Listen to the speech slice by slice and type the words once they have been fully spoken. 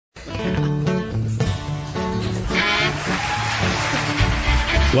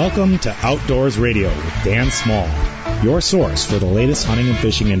Welcome to Outdoors Radio with Dan Small, your source for the latest hunting and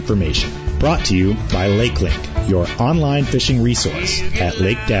fishing information. Brought to you by LakeLink, your online fishing resource at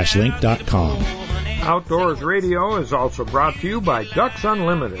lake-link.com. Outdoors Radio is also brought to you by Ducks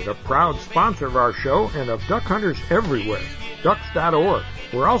Unlimited, a proud sponsor of our show and of duck hunters everywhere. Ducks.org.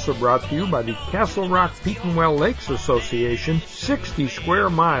 We're also brought to you by the Castle Rock Petenwell Lakes Association, 60 square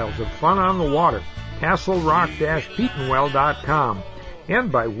miles of fun on the water, castlerock-petenwell.com.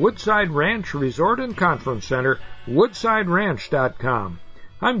 And by Woodside Ranch Resort and Conference Center, woodsideranch.com.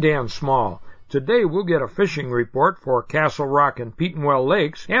 I'm Dan Small. Today we'll get a fishing report for Castle Rock and Petenwell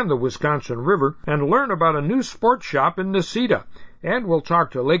Lakes and the Wisconsin River and learn about a new sports shop in Necedah. And we'll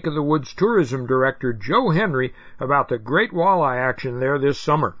talk to Lake of the Woods Tourism Director Joe Henry about the great walleye action there this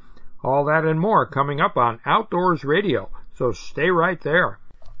summer. All that and more coming up on Outdoors Radio, so stay right there.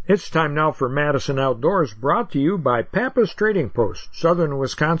 It's time now for Madison Outdoors, brought to you by Pappas Trading Post, southern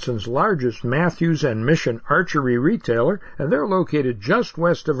Wisconsin's largest Matthews and Mission archery retailer, and they're located just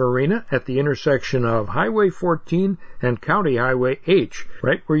west of Arena at the intersection of Highway 14 and County Highway H,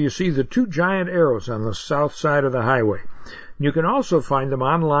 right where you see the two giant arrows on the south side of the highway. You can also find them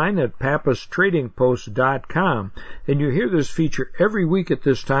online at pappastradingpost.com, and you hear this feature every week at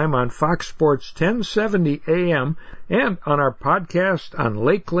this time on Fox Sports 1070 AM and on our podcast on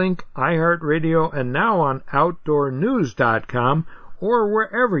LakeLink, iHeartRadio, and now on OutdoorNews.com or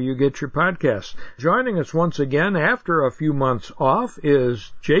wherever you get your podcasts. Joining us once again after a few months off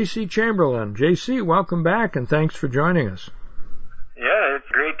is J.C. Chamberlain. J.C., welcome back, and thanks for joining us. Yeah, it's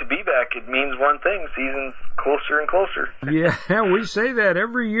great to be back. It means one thing, season's closer and closer. Yeah, we say that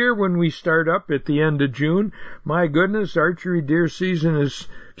every year when we start up at the end of June. My goodness, archery deer season is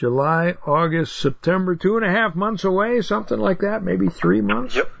July, August, September, 2.5 months away, something like that, maybe 3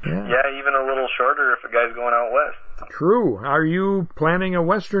 months. Yep. Yeah, even a little shorter if a guy's going out west. True. Are you planning a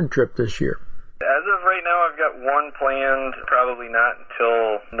western trip this year? As of right now, I've got one planned, probably not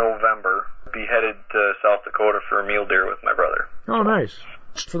until November. Be headed to South Dakota for a mule deer with my brother. Oh, nice.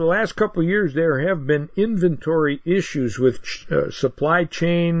 For the last couple of years, there have been inventory issues with supply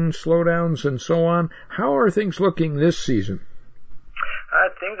chain slowdowns and so on. How are things looking this season?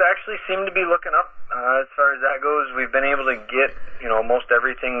 Things actually seem to be looking up. As far as that goes, we've been able to get, most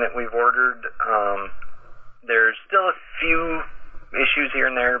everything that we've ordered. There's still a few issues here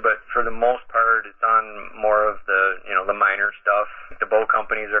and there, but for the most part, it's on more of the, the minor stuff. The bow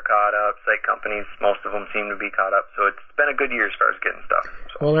companies are caught up, site companies, most of them seem to be caught up, so it's been a good year as far as getting stuff.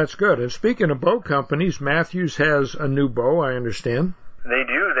 So. Well, that's good. And speaking of bow companies, Matthews has a new bow, I understand. They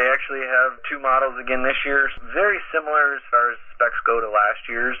do. They actually have two models again this year, very similar as far as specs go to last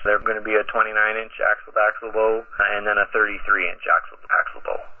year's. They're going to be a 29-inch axle-to-axle bow and then a 33-inch axle-to-axle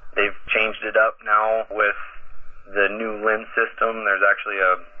bow. They've changed it up now with the new limb system. There's actually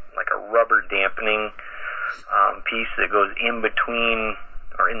a rubber dampening piece that goes in between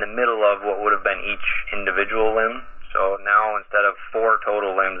or in the middle of what would have been each individual limb. So now instead of 4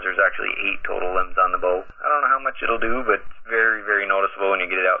 total limbs, there's actually 8 total limbs on the bow. I don't know how much it'll do, but it's very, very noticeable when you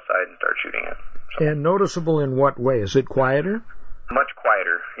get it outside and start shooting it. So. And noticeable in what way? Is it quieter? Much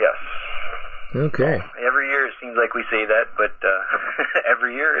quieter, yes. Okay. Every year it seems like we say that, but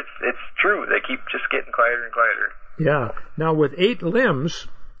every year it's true. They keep just getting quieter and quieter. Yeah. Now with 8 limbs,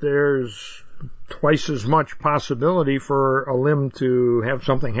 there's twice as much possibility for a limb to have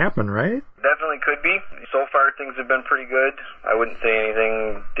something happen, right? Definitely could be. So far things have been pretty good. I wouldn't say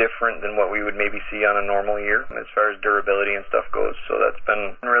anything different than what we would maybe see on a normal year as far as durability and stuff goes. So that's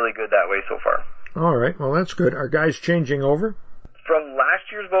been really good that way so far. All right. Well, that's good. Are guys changing over? From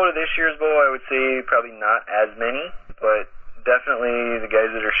last year's bow to this year's bow, I would say probably not as many, but definitely the guys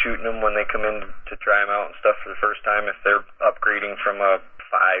that are shooting them when they come in to try them out and stuff for the first time, if they're upgrading from a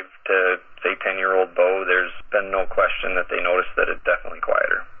 5 to, say, 10-year-old bow, there's been no question that they notice that it's definitely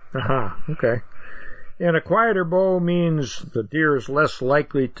quieter. Okay. And a quieter bow means the deer is less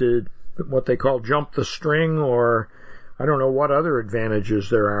likely to, what they call, jump the string, or I don't know what other advantages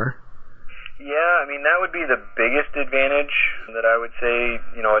there are. Yeah, I mean, that would be the biggest advantage that I would say.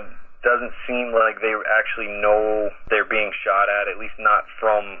 It doesn't seem like they actually know they're being shot at least not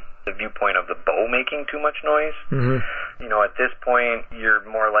from the viewpoint of the bow making too much noise. Mm-hmm. At this point, you're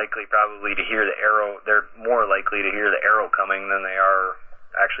more likely probably to hear the arrow. They're more likely to hear the arrow coming than they are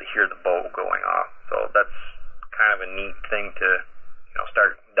actually hear the bow going off. So that's kind of a neat thing to,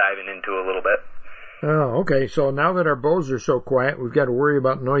 start diving into a little bit. Oh, okay. So now that our bows are so quiet, we've got to worry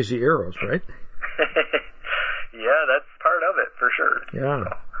about noisy arrows, right? Yeah, that's part of it, for sure. Yeah.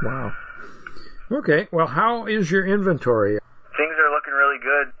 Wow. Okay. Well, how is your inventory? Things are looking really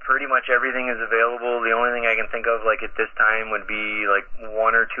good. pretty much everything is available. The only thing I can think of, like, at this time would be, like, 1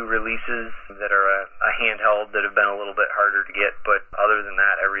 or 2 releases that are a handheld that have been a little bit harder to get. But other than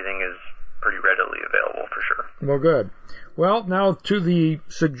that, everything is pretty readily available for sure. Well, good. Well, now to the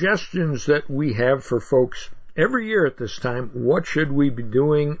suggestions that we have for folks. Every year at this time, what should we be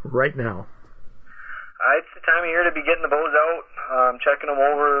doing right now? It's the time of year to be getting the bows out, checking them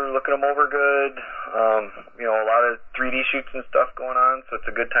over, looking them over good. A lot of 3D shoots and stuff going on, so it's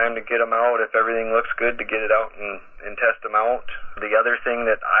a good time to get them out. If everything looks good, to get it out and test them out. The other thing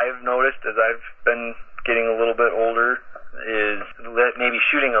that I've noticed as I've been getting a little bit older is maybe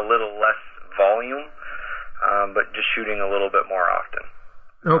shooting a little less volume, but just shooting a little bit more often.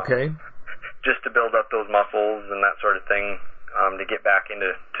 Okay. Just to build up those muscles and that sort of thing, to get back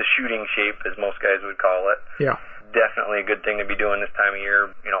into shooting shape, as most guys would call it. Yeah. Definitely a good thing to be doing this time of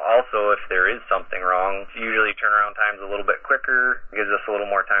year. Also, if there is something wrong, usually turnaround time's a little bit quicker, gives us a little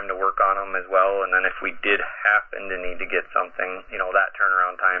more time to work on them as well. And then if we did happen to need to get something, that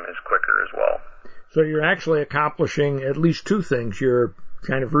turnaround time is quicker as well. So you're actually accomplishing at least 2 things. You're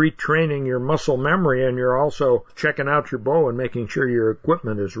kind of retraining your muscle memory, and you're also checking out your bow and making sure your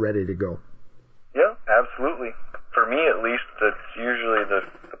equipment is ready to go. Yeah, absolutely. For me, at least, that's usually the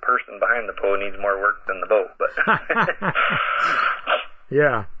person behind the bow needs more work than the bow. But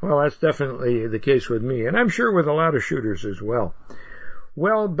yeah, well, that's definitely the case with me, and I'm sure with a lot of shooters as well.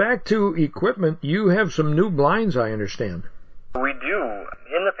 Well, back to equipment, you have some new blinds, I understand. We do.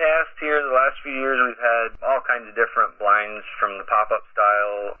 In the past here, the last few years, we've had all kinds of different blinds, from the pop-up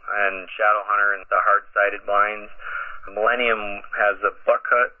style and Shadow Hunter and the hard-sided blinds. Millennium has a buck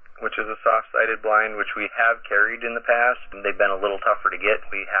cut, which is a soft-sided blind, which we have carried in the past. They've been a little tougher to get.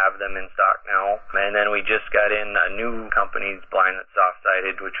 We have them in stock now. And then we just got in a new company's blind that's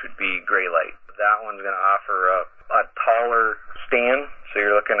soft-sided, which would be Gray Light. That one's going to offer a taller stand, so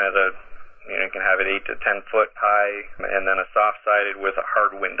you're looking at you can have it 8 to 10 foot high, and then a soft-sided with a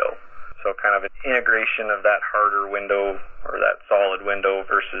hard window. So kind of an integration of that harder window, or that solid window,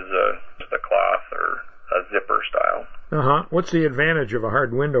 versus just a cloth or a zipper style. What's the advantage of a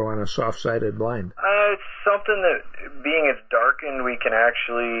hard window on a soft-sided blind? It's something that, being it's darkened, we can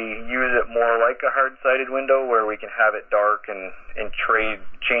actually use it more like a hard-sided window, where we can have it dark and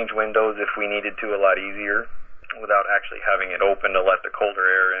change windows if we needed to a lot easier, without actually having it open to let the colder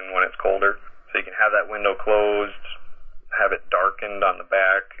air in when it's colder. So you can have that window closed, have it darkened on the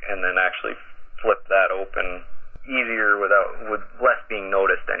back, and then actually flip that open easier with less being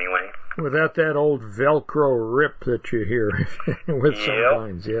noticed anyway. Without that old Velcro rip that you hear with some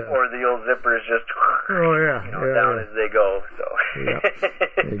blinds, yeah. Or the old zippers just down as they go. So.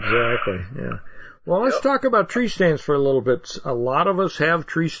 Exactly, yeah. Well, let's talk about tree stands for a little bit. A lot of us have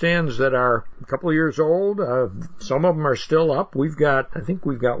tree stands that are a couple of years old. Some of them are still up. I think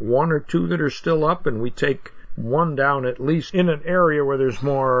we've got 1 or 2 that are still up, and we take one down at least in an area where there's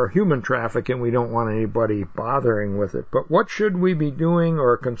more human traffic and we don't want anybody bothering with it. But what should we be doing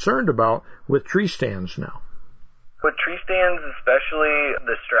or concerned about with tree stands now? With tree stands, especially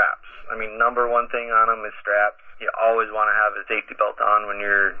the straps. I mean, number one thing on them is straps. You always want to have a safety belt on when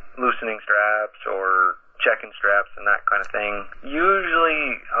you're loosening straps or checking straps and that kind of thing.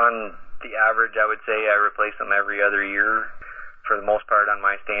 Usually, on the average, I would say I replace them every other year. For the most part on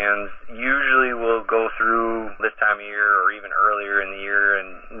my stands, usually we'll go through this time of year or even earlier in the year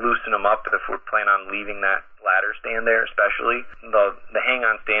and loosen them up if we're planning on leaving that ladder stand there, especially. The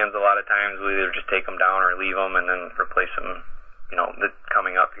hang-on stands, a lot of times we'll either just take them down or leave them and then replace them,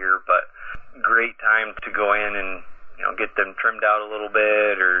 coming up here. But great time to go in and, get them trimmed out a little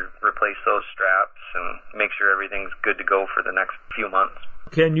bit or replace those straps and make sure everything's good to go for the next few months.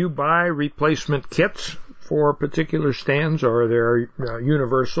 Can you buy replacement kits for particular stands, or are there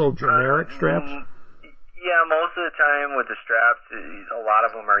universal generic straps? Yeah, most of the time with the straps, a lot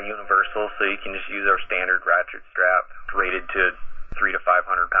of them are universal, so you can just use our standard ratchet strap rated to 300 to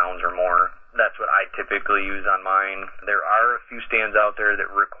 500 pounds or more. That's what I typically use on mine. There are a few stands out there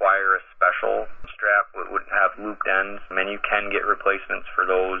that require a special strap that would have looped ends, and you can get replacements for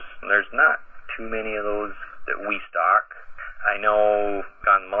those. There's not too many of those that we stock. I know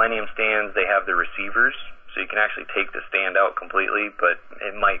on Millennium stands they have the receivers, so you can actually take the stand out completely, but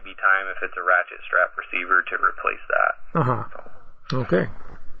it might be time if it's a ratchet strap receiver to replace that. Okay.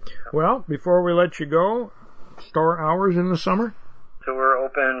 Well, before we let you go, store hours in the summer? So we're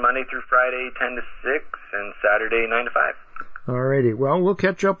open Monday through Friday, 10 to 6, and Saturday, 9 to 5. All righty. Well, we'll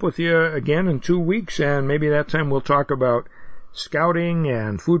catch up with you again in 2 weeks, and maybe that time we'll talk about scouting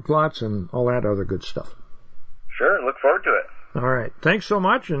and food plots and all that other good stuff. Sure. Look forward to it. All right. Thanks so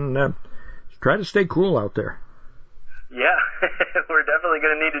much, and try to stay cool out there. Yeah. We're definitely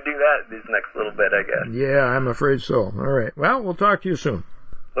going to need to do that this next little bit, I guess. Yeah, I'm afraid so. All right. Well, we'll talk to you soon.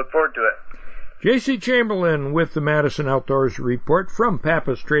 Look forward to it. J.C. Chamberlain with the Madison Outdoors Report from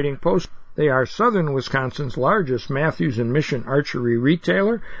Pappas Trading Post. They are southern Wisconsin's largest Matthews and Mission archery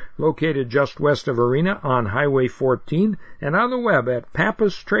retailer, located just west of Arena on Highway 14 and on the web at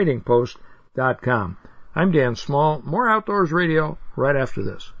pappastradingpost.com. I'm Dan Small. More Outdoors Radio right after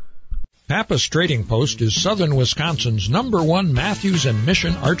this. Pappas Trading Post is southern Wisconsin's #1 Matthews and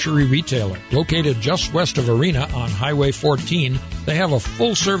Mission archery retailer. Located just west of Arena on Highway 14, they have a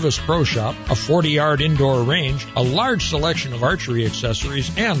full-service pro shop, a 40-yard indoor range, a large selection of archery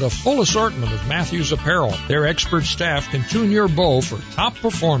accessories, and a full assortment of Matthews apparel. Their expert staff can tune your bow for top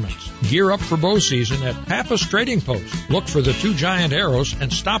performance. Gear up for bow season at Pappas Trading Post. Look for the 2 giant arrows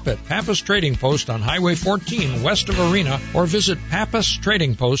and stop at Pappas Trading Post on Highway 14 west of Arena or visit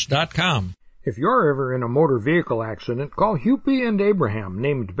pappastradingpost.com. If you're ever in a motor vehicle accident, call Hupy and Abraham,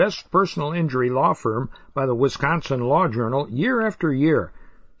 named Best Personal Injury Law Firm by the Wisconsin Law Journal year after year.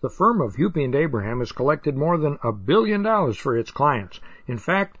 The firm of Hupy and Abraham has collected more than $1 billion for its clients. In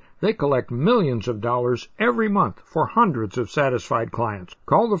fact, they collect millions of dollars every month for hundreds of satisfied clients.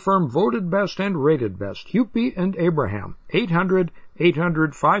 Call the firm voted best and rated best, Hupy and Abraham,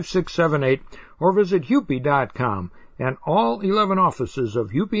 800-800-5678, or visit hupy.com. And all 11 offices of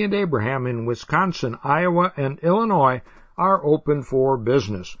Hupy and Abraham in Wisconsin, Iowa, and Illinois are open for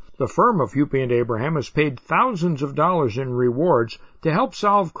business. The firm of Hupy and Abraham has paid thousands of dollars in rewards to help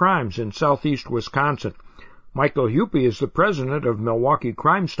solve crimes in southeast Wisconsin. Michael Hupy is the president of Milwaukee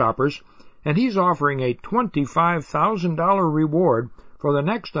Crime Stoppers, and he's offering a $25,000 reward for the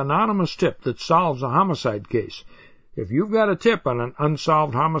next anonymous tip that solves a homicide case. If you've got a tip on an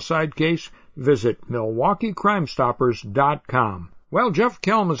unsolved homicide case, visit MilwaukeeCrimeStoppers.com. Well, Jeff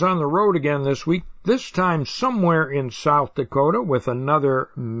Kelm is on the road again this week, this time somewhere in South Dakota with another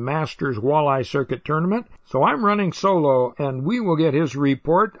Masters Walleye Circuit tournament. So I'm running solo, and we will get his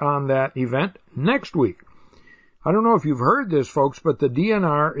report on that event next week. I don't know if you've heard this, folks, but the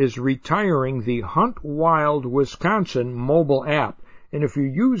DNR is retiring the Hunt Wild Wisconsin mobile app. And if you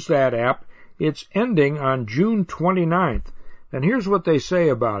use that app, it's ending on June 29th. And here's what they say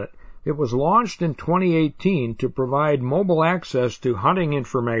about it. It was launched in 2018 to provide mobile access to hunting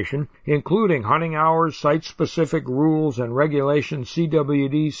information, including hunting hours, site-specific rules and regulations,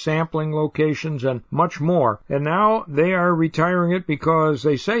 CWD, sampling locations, and much more. And now they are retiring it because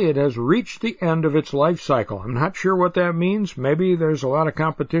they say it has reached the end of its life cycle. I'm not sure what that means. Maybe there's a lot of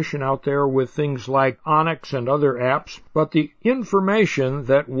competition out there with things like Onyx and other apps, but the information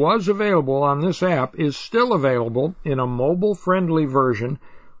that was available on this app is still available in a mobile-friendly version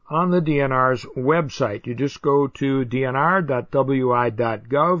on the DNR's website. You just go to dnr.wi.gov,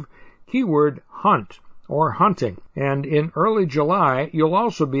 keyword hunt or hunting. And in early July, you'll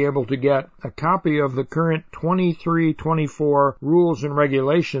also be able to get a copy of the current 23-24 rules and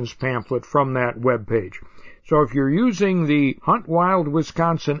regulations pamphlet from that webpage. So if you're using the Hunt Wild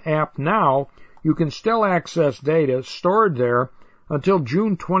Wisconsin app now, you can still access data stored there until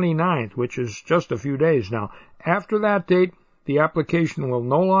June 29th, which is just a few days now. After that date, the application will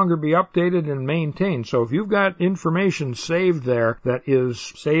no longer be updated and maintained. So if you've got information saved there that is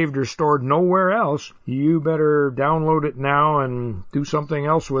saved or stored nowhere else, you better download it now and do something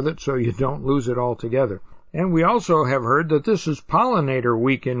else with it so you don't lose it altogether. And we also have heard that this is Pollinator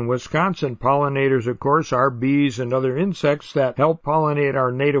Week in Wisconsin. Pollinators, of course, are bees and other insects that help pollinate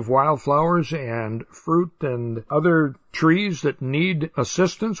our native wildflowers and fruit and other trees that need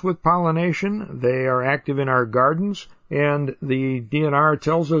assistance with pollination. They are active in our gardens. And the DNR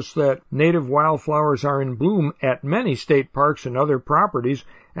tells us that native wildflowers are in bloom at many state parks and other properties,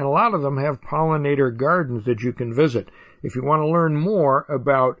 and a lot of them have pollinator gardens that you can visit. If you want to learn more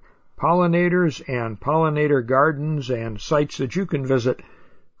about pollinators and pollinator gardens and sites that you can visit,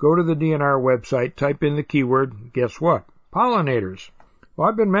 go to the DNR website, type in the keyword, guess what? Pollinators. Well,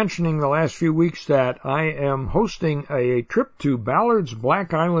 I've been mentioning the last few weeks that I am hosting a trip to Ballard's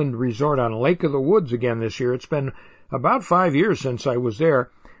Black Island Resort on Lake of the Woods again this year. It's been about 5 years since I was there,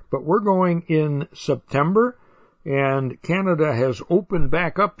 but we're going in September, and Canada has opened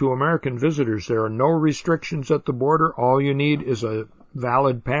back up to American visitors. There are no restrictions at the border. All you need is a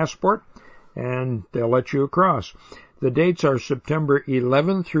valid passport, and they'll let you across. The dates are September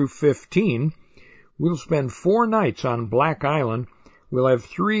 11 through 15. We'll spend 4 nights on Black Island. We'll have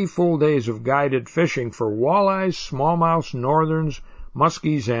 3 full days of guided fishing for walleyes, smallmouths, northerns,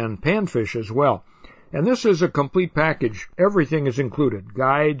 muskies, and panfish as well. And this is a complete package. Everything is included.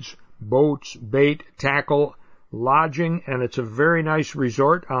 Guides, boats, bait, tackle, lodging, and it's a very nice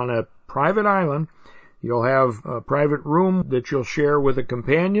resort on a private island. You'll have a private room that you'll share with a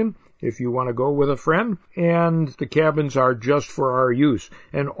companion if you want to go with a friend, and the cabins are just for our use,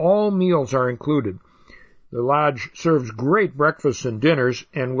 and all meals are included. The lodge serves great breakfasts and dinners,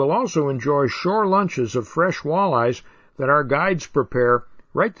 and will also enjoy shore lunches of fresh walleyes that our guides prepare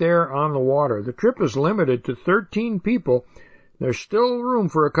right there on the water. The trip is limited to 13 people. There's still room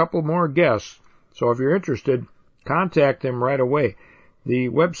for a couple more guests, so if you're interested, contact them right away. The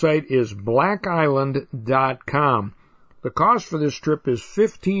website is blackisland.com. The cost for this trip is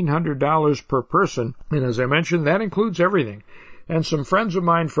 $1,500 per person, and as I mentioned, that includes everything. And some friends of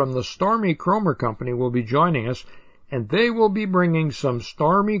mine from the Stormy Cromer Company will be joining us, and they will be bringing some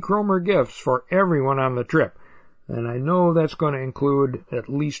Stormy Cromer gifts for everyone on the trip. And I know that's going to include at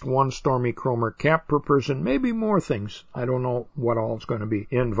least one Stormy Cromer cap per person, maybe more things. I don't know what all is going to be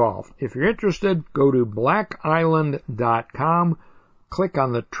involved. If you're interested, go to blackisland.com, click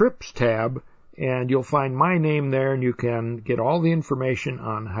on the Trips tab, and you'll find my name there, and you can get all the information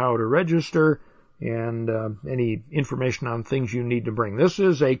on how to register and any information on things you need to bring. This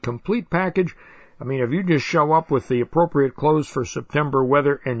is a complete package. I mean, if you just show up with the appropriate clothes for September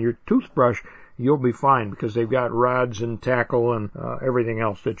weather and your toothbrush, you'll be fine, because they've got rods and tackle and everything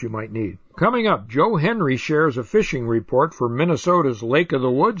else that you might need. Coming up, Joe Henry shares a fishing report for Minnesota's Lake of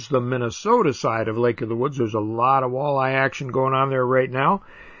the Woods, the Minnesota side of Lake of the Woods. There's a lot of walleye action going on there right now.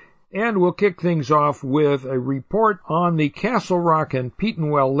 And we'll kick things off with a report on the Castle Rock and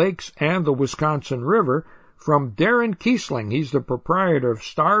Petenwell Lakes and the Wisconsin River from Darren Kiesling. He's the proprietor of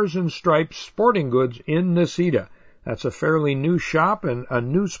Stars and Stripes Sporting Goods in Necedah. That's a fairly new shop and a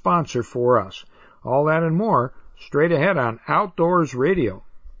new sponsor for us. All that and more straight ahead on Outdoors Radio.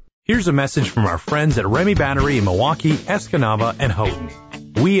 Here's a message from our friends at Remy Battery in Milwaukee, Escanaba, and Houghton.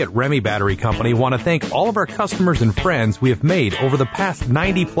 We at Remy Battery Company want to thank all of our customers and friends we have made over the past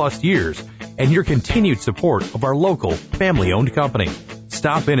 90-plus years and your continued support of our local, family-owned company.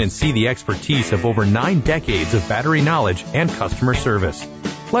 Stop in and see the expertise of over 9 decades of battery knowledge and customer service.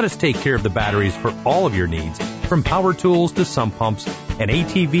 Let us take care of the batteries for all of your needs, from power tools to sump pumps and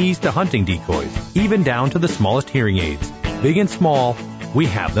ATVs to hunting decoys, even down to the smallest hearing aids. Big and small, we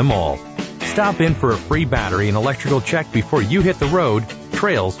have them all. Stop in for a free battery and electrical check before you hit the road,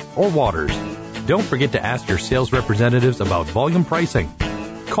 trails, or waters. Don't forget to ask your sales representatives about volume pricing.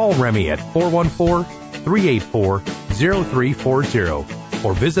 Call Remy at 414-384-0340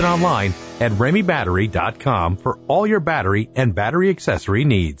 or visit online at RemyBattery.com for all your battery and battery accessory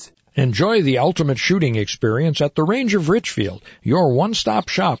needs. Enjoy the ultimate shooting experience at the Range of Richfield, your one-stop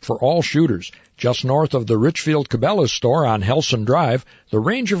shop for all shooters. Just north of the Richfield Cabela's store on Helson Drive, the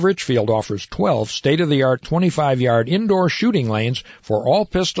Range of Richfield offers 12 state-of-the-art 25-yard indoor shooting lanes for all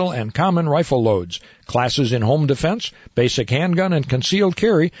pistol and common rifle loads, classes in home defense, basic handgun and concealed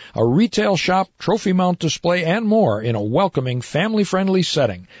carry, a retail shop, trophy mount display, and more in a welcoming, family-friendly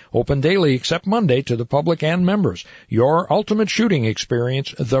setting. Open daily except Monday to the public and members. Your ultimate shooting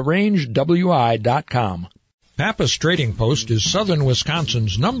experience, TheRangeWI.com. Pappas Trading Post is southern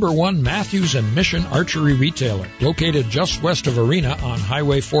Wisconsin's #1 Matthews and Mission archery retailer. Located just west of Arena on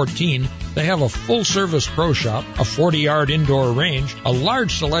Highway 14, they have a full-service pro shop, a 40-yard indoor range, a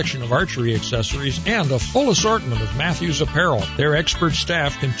large selection of archery accessories, and a full assortment of Matthews apparel. Their expert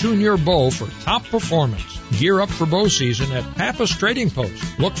staff can tune your bow for top performance. Gear up for bow season at Pappas Trading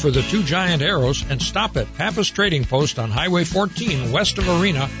Post. Look for the 2 giant arrows and stop at Pappas Trading Post on Highway 14 west of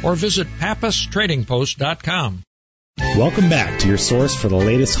Arena or visit pappastradingpost.com. Welcome back to your source for the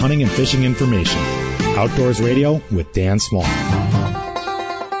latest hunting and fishing information. Outdoors Radio with Dan Small.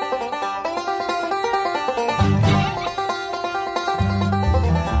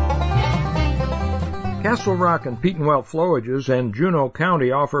 Castle Rock and Petenwell Flowages and Juneau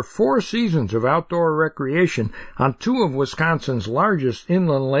County offer 4 seasons of outdoor recreation on 2 of Wisconsin's largest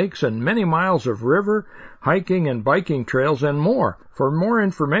inland lakes and many miles of river, hiking and biking trails, and more. For more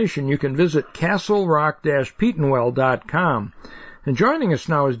information, you can visit castlerock-petenwell.com. And joining us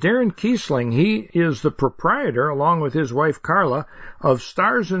now is Darren Kiesling. He is the proprietor, along with his wife Carla, of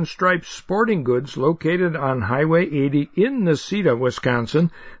Stars and Stripes Sporting Goods located on Highway 80 in Necedah,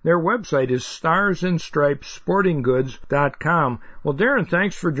 Wisconsin. Their website is starsandstripessportinggoods.com. Well, Darren,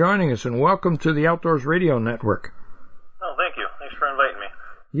 thanks for joining us, and welcome to the Outdoors Radio Network. Oh, thank you. Thanks for inviting me.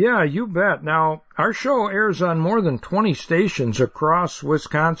 Yeah, you bet. Now, our show airs on more than 20 stations across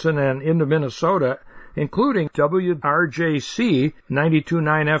Wisconsin and into Minnesota, including WRJC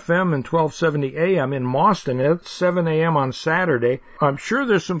 92.9 FM and 1270 AM in Mauston at 7 a.m. on Saturday. I'm sure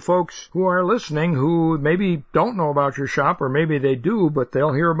there's some folks who are listening who maybe don't know about your shop, or maybe they do, but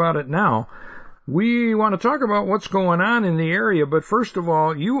they'll hear about it now. We want to talk about what's going on in the area, but first of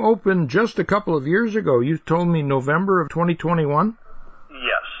all, you opened just a couple of years ago. You told me November of 2021? Yes.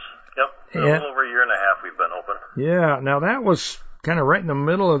 Yep. A little over a year and a half we've been open. Yeah. Now, that was kind of right in the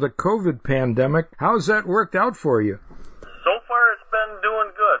middle of the COVID pandemic. How's that worked out for you? So far, it's been doing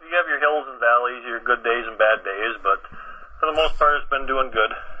good. You have your hills and valleys, your good days and bad days, but for the most part, it's been doing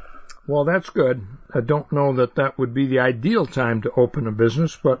good. Well, that's good. I don't know that that would be the ideal time to open a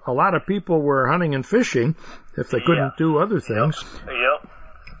business, but a lot of people were hunting and fishing if they couldn't do other things. Yep.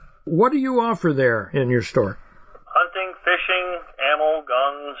 What do you offer there in your store? Hunting, fishing, ammo,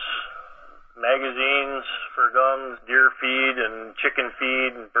 guns, magazines for guns, deer feed and chicken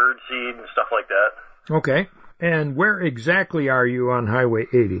feed and bird seed and stuff like that. Okay. And where exactly are you on Highway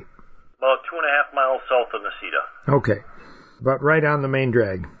 80? About 2.5 miles south of Necedah. Okay. But right on the main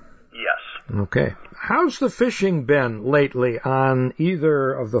drag? Yes. Okay. How's the fishing been lately on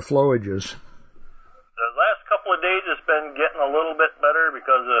either of the flowages? The last couple of days it's been getting a little bit better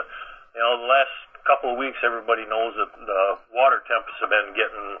because, the last couple of weeks everybody knows that the water temps have been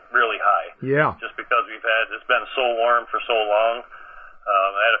getting really high. Yeah. Just because it's been so warm for so long.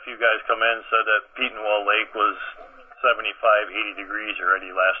 I had a few guys come in and said that Petenwell Lake was 75, 80 degrees already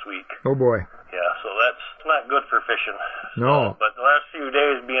last week. Oh, boy. Yeah, so that's not good for fishing. No. But the last few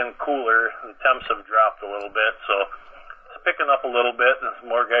days being cooler, the temps have dropped a little bit, so it's picking up a little bit, and some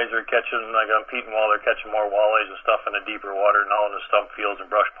more guys are catching, like on Petenwell, they're catching more walleyes and stuff in the deeper water now in the stump fields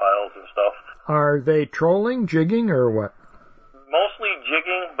and brush piles and stuff. Are they trolling, jigging, or what? Mostly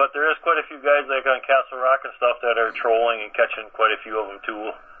jigging, but there is quite a few guys like on Castle Rock and stuff that are trolling and catching quite a few of them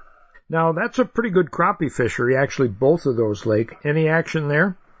too. Now, that's a pretty good crappie fishery, actually, both of those lakes. Any action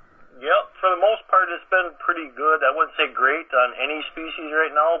there? Yep, for the most part, it's been pretty good. I wouldn't say great on any species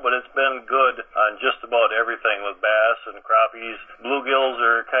right now, but it's been good on just about everything with bass and crappies. Bluegills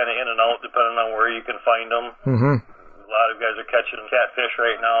are kind of in and out depending on where you can find them. Mm-hmm. A lot of guys are catching catfish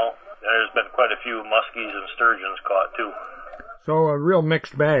right now. There's been quite a few muskies and sturgeons caught, too. So a real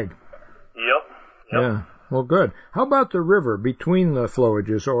mixed bag. Yep. Yeah. Well, good. How about the river between the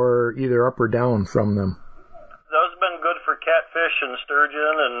flowages, or either up or down from them? That's been good for catfish and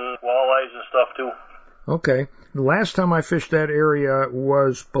sturgeon and walleyes and stuff, too. Okay. The last time I fished that area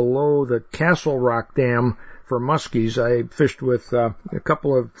was below the Castle Rock Dam for muskies. I fished with a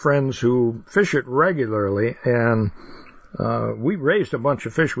couple of friends who fish it regularly, and we raised a bunch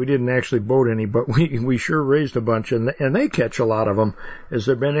of fish. We didn't actually boat any, but we sure raised a bunch, and they catch a lot of them. Has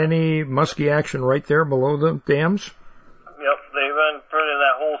there been any muskie action right there below the dams? Yep, they've been pretty,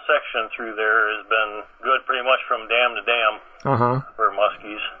 that whole section through there has been good pretty much from dam to dam for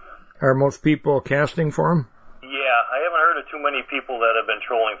muskies. Are most people casting for them? Yeah, I haven't heard of too many people that have been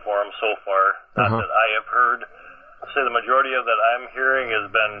trolling for them so far. Not that I have heard. I'd say the majority of that I'm hearing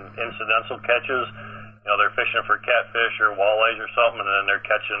has been incidental catches. They're fishing for catfish or walleyes or something, and then they're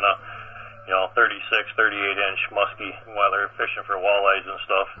catching a, 36, 38-inch muskie while they're fishing for walleyes and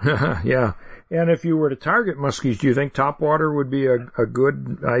stuff. Yeah. And if you were to target muskies, do you think topwater would be a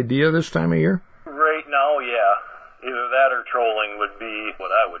good idea this time of year? Right now, yeah. Either that or trolling would be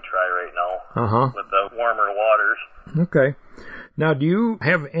what I would try right now with the warmer waters. Okay. Now, do you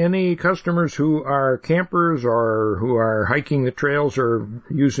have any customers who are campers or who are hiking the trails or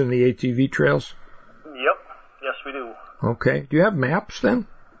using the ATV trails? Yep. Yes, we do. Okay. Do you have maps then?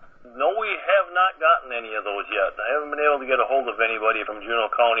 No, we have not gotten any of those yet. I haven't been able to get a hold of anybody from Juneau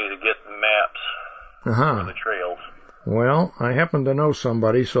County to get maps for the trails. Well, I happen to know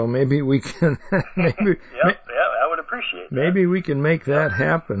somebody, so maybe we can... yeah, I would appreciate that. Maybe we can make that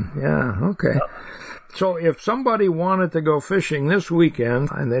happen. Yeah, okay. So if somebody wanted to go fishing this weekend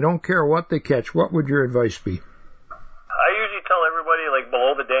and they don't care what they catch, what would your advice be? I usually tell everybody, like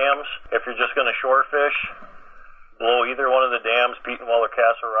below the dams, if you're just going to shore fish, below either one of the dams, Petenwell or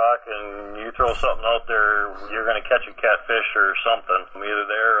Castle Rock, and you throw something out there, you're going to catch a catfish or something. Either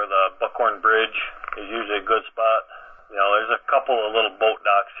there or the Buckhorn Bridge is usually a good spot. There's a couple of little boat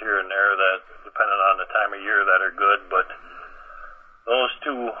docks here and there that, depending on the time of year, that are good, but those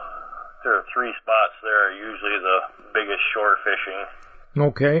there are 3 spots there are usually the biggest shore fishing.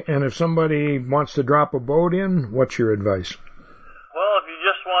 Okay, and if somebody wants to drop a boat in, what's your advice? Well, if you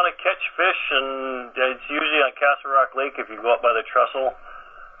just want to catch fish, and it's usually on Castle Rock Lake, if you go up by the trestle,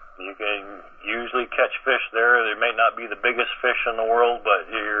 you can usually catch fish there. They may not be the biggest fish in the world, but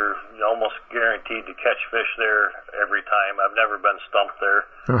you're almost guaranteed to catch fish there every time. I've never been stumped there.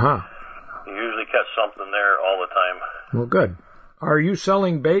 You usually catch something there all the time. Well, good. Are you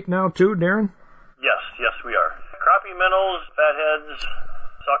selling bait now too, Darren? Yes, we are. Crappie minnows, fatheads,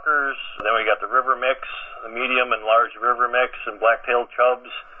 suckers. Then we got the river mix, the medium and large river mix, and black-tailed chubs.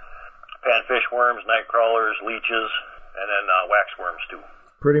 panfish worms, night crawlers, leeches, and then wax worms too.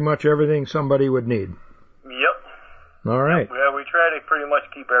 Pretty much everything somebody would need. Yep. All right. Yeah, we try to pretty much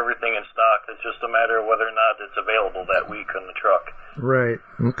keep everything in stock. It's just a matter of whether or not it's available that week on the truck. Right.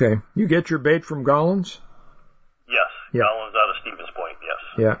 Okay. You get your bait from Gollins? Yes. Yeah. Gollins out of Stevens Point, yes.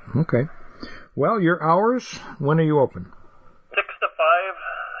 Yeah. Okay. Well, your hours, when are you open? 6 to 5,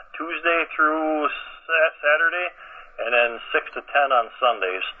 Tuesday through Saturday, and then 6 to 10 on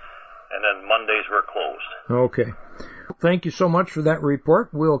Sundays, and then Mondays we're closed. Okay. Thank you so much for that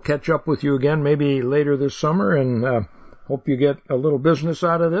report. We'll catch up with you again maybe later this summer, and hope you get a little business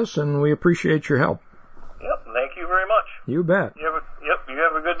out of this, and we appreciate your help. Yep, thank you very much. You bet. You have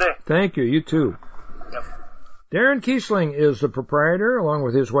a good day. Thank you. You too. Yep. Darren Kiesling is the proprietor, along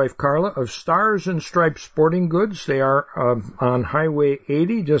with his wife Carla, of Stars and Stripes Sporting Goods. They are on Highway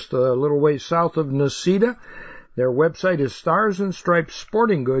 80, just a little ways south of Necedah. Their website is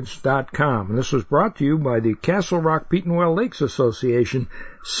starsandstripessportinggoods.com. And this was brought to you by the Castle Rock Petenwell Lakes Association.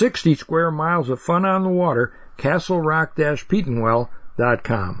 60 square miles of fun on the water,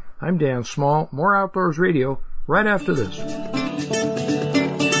 castlerock-petenwell.com. I'm Dan Small. More Outdoors Radio right after this.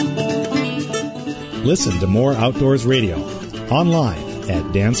 Listen to More Outdoors Radio online at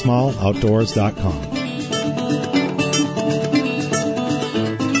dansmalloutdoors.com.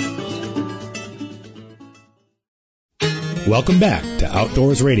 Welcome back to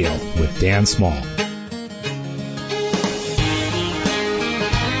Outdoors Radio with Dan Small.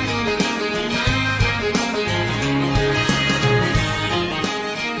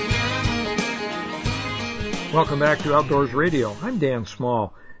 Welcome back to Outdoors Radio. I'm Dan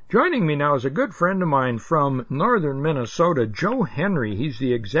Small. Joining me now is a good friend of mine from northern Minnesota, Joe Henry. He's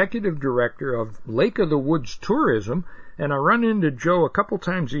the executive director of Lake of the Woods Tourism, and I run into Joe a couple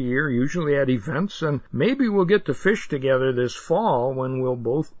times a year, usually at events, and maybe we'll get to fish together this fall when we'll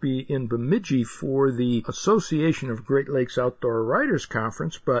both be in Bemidji for the Association of Great Lakes Outdoor Writers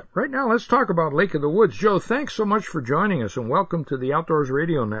Conference. But right now, let's talk about Lake of the Woods. Joe, thanks so much for joining us, and welcome to the Outdoors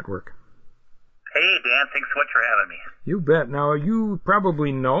Radio Network. Hey, Dan, thanks so much for having me. You bet. Now, you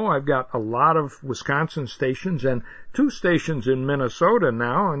probably know I've got a lot of Wisconsin stations and 2 stations in Minnesota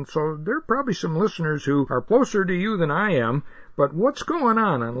now, and so there are probably some listeners who are closer to you than I am. But what's going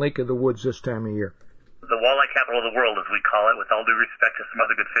on Lake of the Woods this time of year? The walleye capital of the world, as we call it, with all due respect to some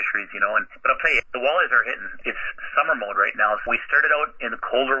other good fisheries, but I'll tell you, the walleyes are hitting. It's summer mode right now. We started out in the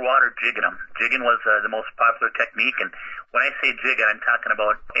colder water jigging them. Jigging was the most popular technique, and when I say jigging, I'm talking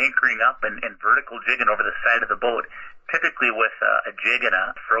about anchoring up and vertical jigging over the side of the boat, typically with a jig and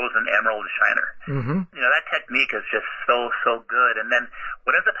a frozen emerald shiner. Mm-hmm. That technique is just so good. And then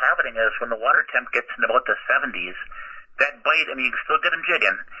what ends up happening is when the water temp gets in about the 70s, that bite, you can still get them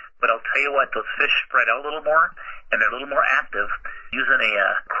jigging, but I'll tell you what, those fish spread out a little more, and they're a little more active. Using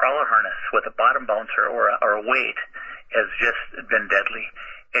a crawler harness with a bottom bouncer or a weight has just been deadly.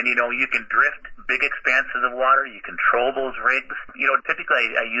 And, you can drift big expanses of water. You can troll those rigs.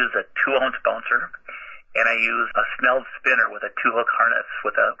 Typically I use a 2-ounce bouncer, and I use a snelled spinner with a 2-hook harness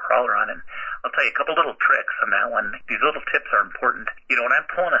with a crawler on it. I'll tell you a couple little tricks on that one. These little tips are important. When I'm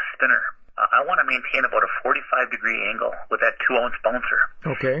pulling a spinner, I want to maintain about a 45-degree angle with that 2-ounce bouncer.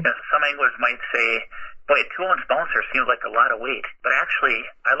 Okay. Now, some anglers might say, boy, a 2-ounce bouncer seems like a lot of weight. But actually,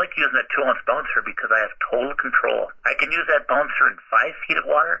 I like using that 2-ounce bouncer because I have total control. I can use that bouncer in 5 feet of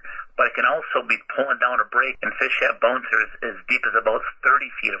water, but I can also be pulling down a break and fish that bouncer as deep as about 30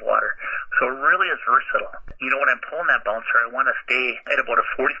 feet of water. So it really is versatile. When I'm pulling that bouncer, I want to stay at about a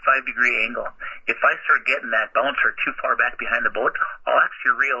 45-degree angle. If I start getting that bouncer too far back behind the boat, I'll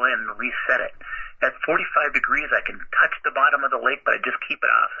actually reel in and reset it. At 45 degrees, I can touch the bottom of the lake, but I just keep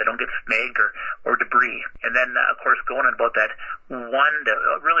it off. I don't get snagged or debris. And then, of course, going at about that 1.25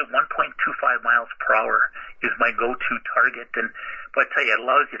 miles per hour is my go-to target. And but I tell you, it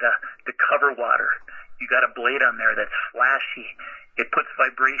allows you to cover water. You got a blade on there that's flashy. It puts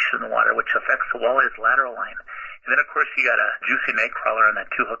vibration in the water, which affects the walleye's lateral line. And then, of course, you got a juicy night crawler on that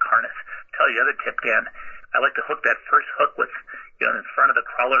 2-hook harness. Tell you the other tip, Dan, I like to hook that first hook with, in front of the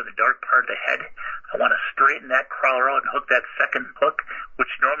crawler, the dark part of the head. I want to straighten that crawler out and hook that second hook,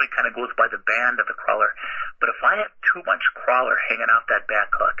 which normally kind of goes by the band of the crawler. But if I have too much crawler hanging off that back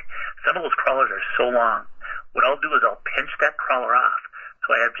hook, some of those crawlers are so long, what I'll do is I'll pinch that crawler off.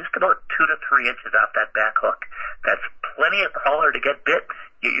 So I have just about 2 to 3 inches off that back hook. That's plenty of crawler to get bit.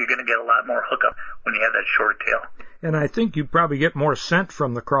 You're going to get a lot more hookup when you have that short tail. And I think you probably get more scent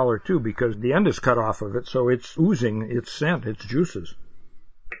from the crawler, too, because the end is cut off of it, so it's oozing its scent, its juices.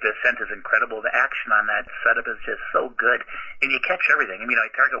 The scent is incredible. The action on that setup is just so good. And you catch everything. I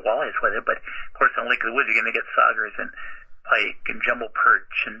target walleyes with it, but, of course, on Lake of the Woods, you're going to get saugers and pike and jumbo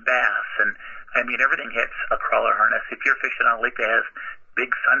perch and bass, and I mean everything hits a crawler harness. If you're fishing on a lake that has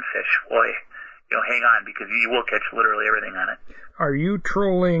big sunfish, boy, hang on, because you will catch literally everything on it. Are you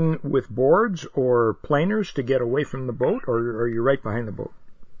trolling with boards or planers to get away from the boat, or are you right behind the boat?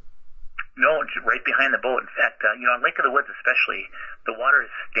 No, it's right behind the boat. In fact, on Lake of the Woods especially, the water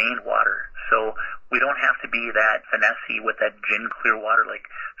is stained water, so we don't have to be that finessey with that gin clear water like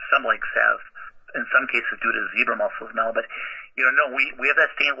some lakes have, in some cases due to zebra mussels now. But no, we have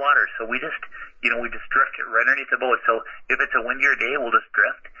that stained water, so we just drift it right underneath the boat. So if it's a windier day, we'll just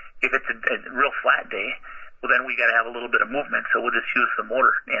drift. If it's a real flat day, well, then we got to have a little bit of movement, so we'll just use the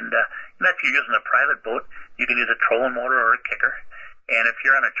motor. And if you're using a private boat, you can use a trolling motor or a kicker. And if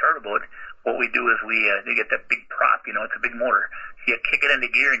you're on a charter boat, what we do is you get that big prop, it's a big motor. So you kick it into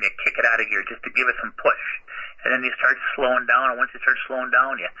gear and you kick it out of gear just to give it some push. And then you start slowing down, and once you start slowing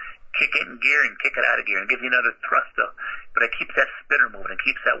down, you kick it in gear and kick it out of gear and give you another thrust. But it keeps that spinner moving, it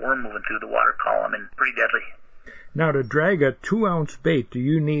keeps that worm moving through the water column, and pretty deadly. Now, to drag a 2-ounce bait, do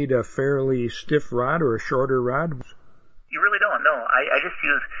you need a fairly stiff rod or a shorter rod? You really don't, no. I just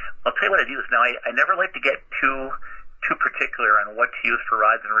I'll tell you what I use. Now, I never like to get too particular on what to use for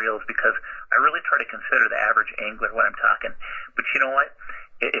rods and reels, because I really try to consider the average angler when I'm talking. But you know what?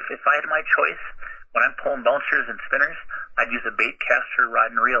 If I had my choice, when I'm pulling bouncers and spinners, I'd use a bait caster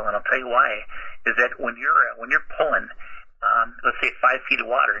rod and reel. And I'll tell you why, is that when you're pulling, let's say 5 feet of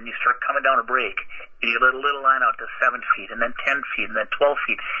water, and you start coming down a break, and you let a little line out to 7 feet, and then 10 feet, and then 12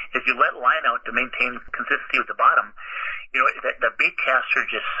 feet. If you let line out to maintain consistency with the bottom, the bait caster is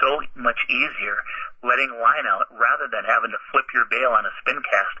just so much easier letting line out rather than having to flip your bail on a spin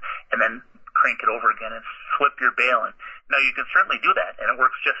cast and then crank it over again and flip your bail. And now you can certainly do that, and it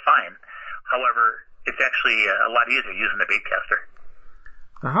works just fine. However, it's actually a lot easier using the bait caster.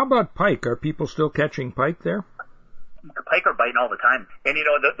 Now, how about pike? Are people still catching pike there? The pike are biting all the time. And,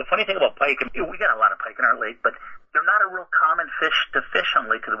 the funny thing about pike, we got a lot of pike in our lake, but they're not a real common fish to fish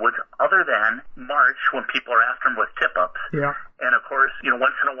on Lake of the Woods other than March when people are after them with tip-ups. Yeah. And, of course,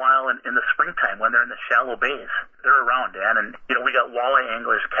 once in a while in the springtime when they're in the shallow bays, they're around, Dan. And, we got walleye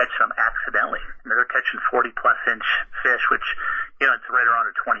anglers catching them accidentally. They're catching 40-plus inch fish, which, it's right around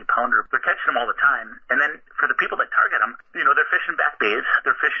a 20-pounder. They're catching them all the time. And then for the people that target them, they're fishing back bays,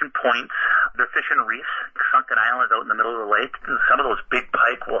 they're fishing points, they're fishing reefs, sunken islands out in the middle of the lake. Some of those big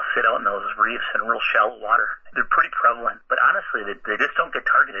pike will sit out in those reefs in real shallow water. They're pretty prevalent, but honestly, they just don't get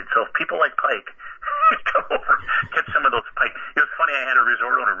targeted. So if people like pike, come over, catch some of those pike. It was funny, I had a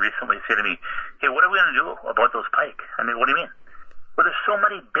resort owner recently say to me, hey, what are we going to do about those pike? I mean, what do you mean? Well, there's so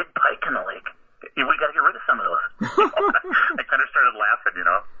many big pike in the lake. We got to get rid of some of those. I kind of started laughing,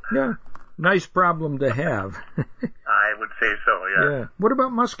 Yeah, nice problem to have. I would say so, yeah. What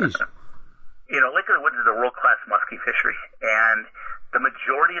about muskies? Lake of the Woods is a world-class muskie fishery, and the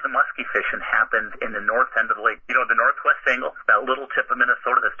majority of the muskie fishing happens in the north end of the lake. The northwest angle, that little tip of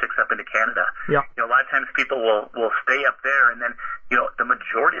Minnesota that sticks up into Canada. Yeah. A lot of times people will stay up there, and then, the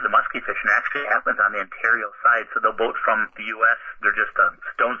majority of the muskie fishing actually happens on the Ontario side. So they'll boat from the U.S. They're just a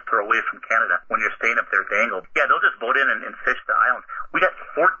stone's throw away from Canada when you're staying up there at the angle. Yeah, they'll just boat in and fish the islands. We got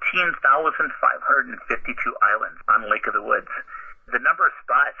 14,552 islands on Lake of the Woods. The number of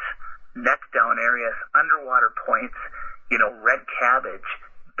spots, neck down areas, underwater points, red cabbage,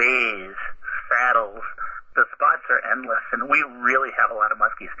 bays, saddles. The spots are endless, and we really have a lot of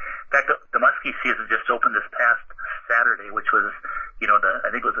muskies. In fact, the muskie season just opened this past Saturday, which was,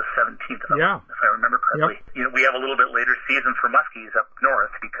 I think it was the 17th of if I remember correctly. Yep. We have a little bit later season for muskies up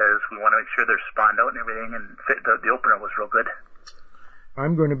north because we want to make sure they're spawned out and everything, and the opener was real good.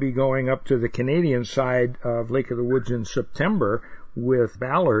 I'm going to be going up to the Canadian side of Lake of the Woods in September with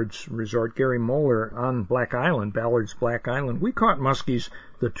Ballard's Resort, Gary Moeller on Black Island, Ballard's Black Island. We caught muskies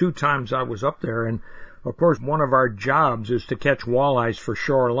the 2 times I was up there, and of course one of our jobs is to catch walleyes for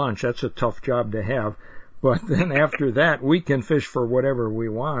shore lunch. That's a tough job to have. But then after that, we can fish for whatever we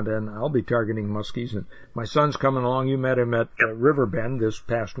want, and I'll be targeting muskies. And my son's coming along. You met him at Riverbend this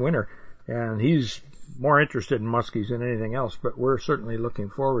past winter, and he's more interested in muskies than anything else, but we're certainly looking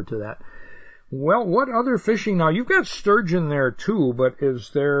forward to that. Well, what other fishing? Now, you've got sturgeon there too, but is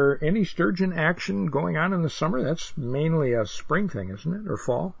there any sturgeon action going on in the summer? That's mainly a spring thing, isn't it, or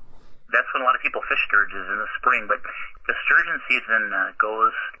fall? That's when a lot of people fish sturgeons in the spring, but the sturgeon season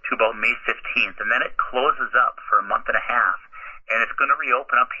goes to about May 15th, and then it closes up for a month and a half, and it's going to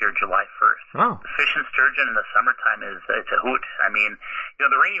reopen up here July 1st. Oh. Fishing sturgeon in the summertime it's a hoot. I mean, the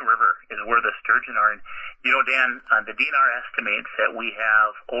Rainy River is where the sturgeon are, and Dan, the DNR estimates that we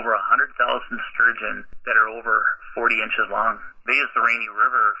have over 100,000 sturgeon that are over 40 inches long They use the Rainy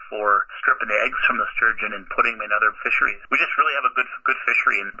River for stripping the eggs from the sturgeon and putting them in other fisheries. We just really have a good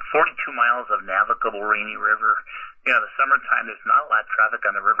fishery, and 42 miles of navigable Rainy River. You know, the summertime, there's not a lot of traffic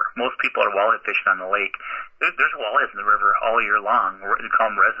on the river. Most people are walleye fishing on the lake. There's walleyes in the river all year long. We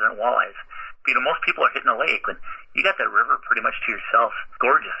call them resident walleyes. But, you know, most people are hitting the lake, and you got that river pretty much to yourself. It's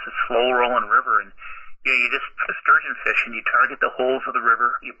gorgeous. It's a slow-rolling river, and you just sturgeon fish, and you target the holes of the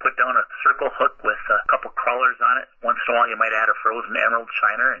river. You put down a circle hook with a couple crawlers on it. Once in a while, you might add a frozen emerald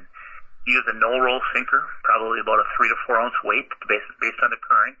shiner, and you use a no-roll sinker, probably about a 3 to 4 ounce weight based on the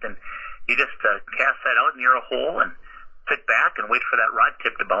current, and you just cast that out near a hole and sit back and wait for that rod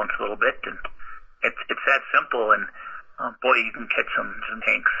tip to bounce a little bit, and it's that simple. And boy, you can catch some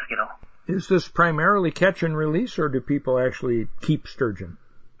tanks, you know. Is this primarily catch and release, or do people actually keep sturgeon?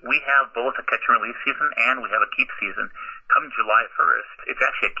 We have both a catch and release season and we have a keep season. Come July 1st, it's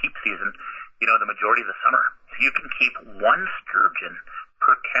actually a keep season, you know, the majority of the summer. So you can keep one sturgeon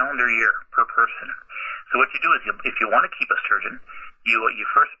per calendar year per person. So what you do is, if you want to keep a sturgeon, you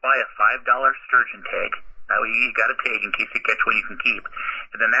first buy a $5 sturgeon tag. That way you got a tag in case you catch one you can keep.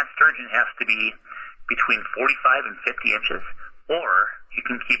 And then that sturgeon has to be between 45 and 50 inches. Or you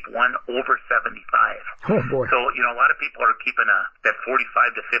can keep one over 75. Oh, boy. So, you know, a lot of people are keeping that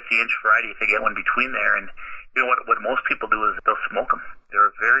 45 to 50 inch variety if they get one between there. And, you know, what most people do is they'll smoke them.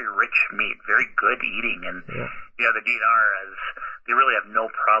 They're very rich meat, very good eating. And, you know, the DNR they really have no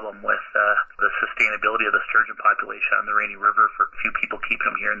problem with the sustainability of the sturgeon population on the Rainy River for a few people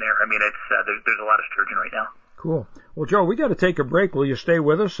keeping them here and there. I mean, it's there's a lot of sturgeon right now. Cool. Well, Joe, we got to take a break. Will you stay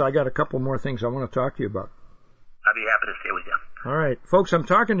with us? I got a couple more things I want to talk to you about. I'd be happy to stay with you. All right. Folks, I'm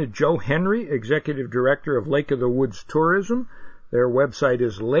talking to Joe Henry, Executive Director of Lake of the Woods Tourism. Their website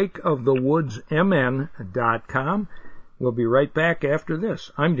is lakeofthewoodsmn.com. We'll be right back after this.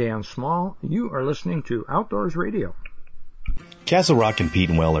 I'm Dan Small. You are listening to Outdoors Radio. Castle Rock and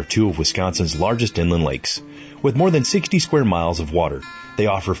Petenwell are two of Wisconsin's largest inland lakes. With more than 60 square miles of water, they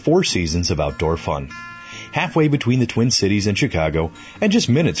offer 4 seasons of outdoor fun. Halfway between the Twin Cities and Chicago, and just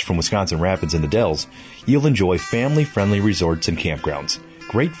minutes from Wisconsin Rapids and the Dells, you'll enjoy family-friendly resorts and campgrounds,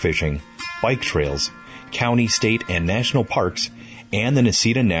 great fishing, bike trails, county, state, and national parks, and the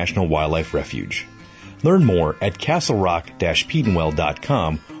Necedah National Wildlife Refuge. Learn more at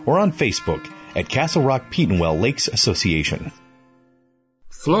castlerock-petenwell.com or on Facebook at Castle Rock Petenwell Lakes Association.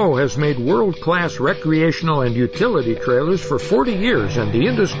 Flow has made world-class recreational and utility trailers for 40 years, and the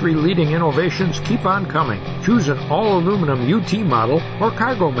industry-leading innovations keep on coming. Choose an all-aluminum UT model or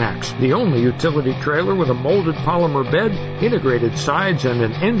Cargo Max, the only utility trailer with a molded polymer bed, integrated sides, and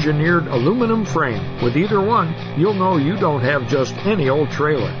an engineered aluminum frame. With either one, you'll know you don't have just any old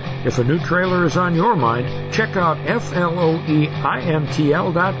trailer. If a new trailer is on your mind, check out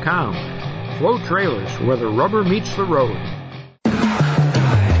FLOEINTL.com. Flow Trailers, where the rubber meets the road.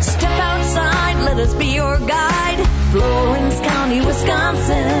 Step outside, let us be your guide. Florence County,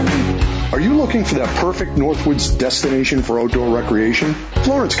 Wisconsin. Are you looking for that perfect Northwoods destination for outdoor recreation?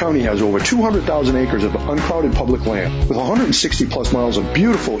 Florence County has over 200,000 acres of uncrowded public land with 160 plus miles of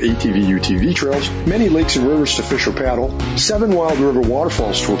beautiful ATV UTV trails, many lakes and rivers to fish or paddle, 7 wild river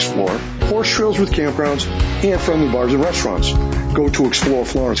waterfalls to explore, horse trails with campgrounds, and friendly bars and restaurants. Go to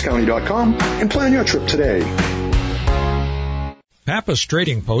exploreflorencecounty.com and plan your trip today. Pappas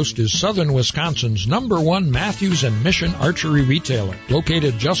Trading Post is southern Wisconsin's #1 Matthews and Mission archery retailer.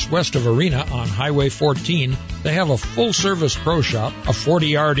 Located just west of Arena on Highway 14, they have a full-service pro shop, a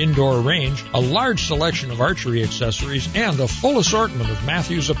 40-yard indoor range, a large selection of archery accessories, and a full assortment of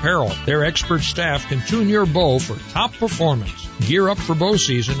Matthews apparel. Their expert staff can tune your bow for top performance. Gear up for bow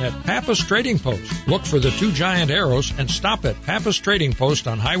season at Pappas Trading Post. Look for the 2 giant arrows and stop at Pappas Trading Post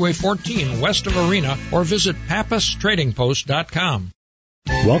on Highway 14 west of Arena or visit pappastradingpost.com.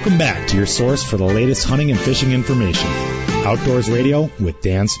 Welcome back to your source for the latest hunting and fishing information. Outdoors Radio with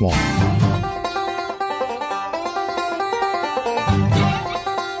Dan Small.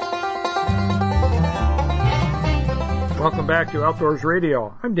 Welcome back to Outdoors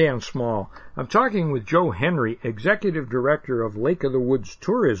Radio. I'm Dan Small. I'm talking with Joe Henry, Executive Director of Lake of the Woods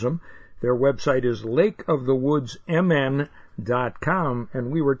Tourism. Their website is lakeofthewoodsmn.com,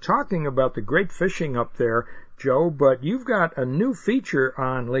 and we were talking about the great fishing up there, Joe, but you've got a new feature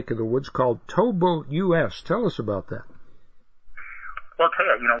on Lake of the Woods called Towboat US. Tell us about that. Well, I'll tell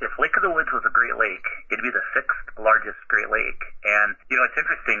you, if Lake of the Woods was a Great Lake, it'd be the 6th largest Great Lake. And, it's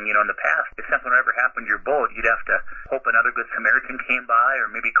interesting, in the past, if something ever happened to your boat, you'd have to hope another good Samaritan came by or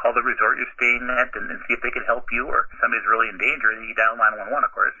maybe call the resort you're staying at and see if they could help you, or if somebody's really in danger, you dial 911, of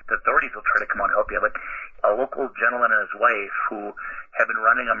course. The authorities will try to come out and help you. But a local gentleman and his wife who have been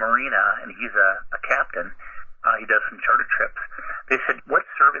running a marina, and he's a captain, he does some charter trips. They said, what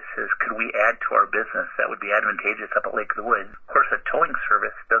services could we add to our business that would be advantageous up at Lake of the Woods? Of course, a towing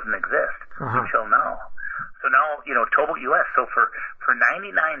service doesn't exist until now. So now, Towboat US, so for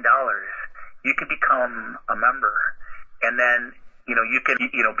 $99, you can become a member, and then, you can,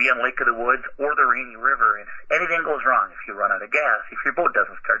 be on Lake of the Woods or the Rainy River, and if anything goes wrong, if you run out of gas, if your boat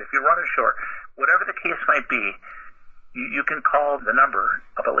doesn't start, if you run ashore, whatever the case might be, you can call the number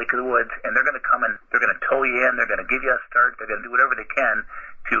up at Lake of the Woods, and they're going to come and they're going to tow you in, they're going to give you a start, they're going to do whatever they can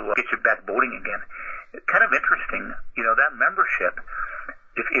to get you back boating again. It's kind of interesting, that membership,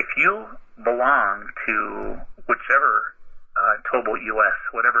 if you belong to whichever Towboat US,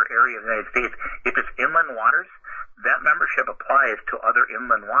 whatever area of the United States, if it's inland waters, that membership applies to other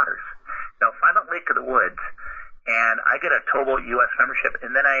inland waters. Now, if I'm at Lake of the Woods, and I get a Towboat US membership,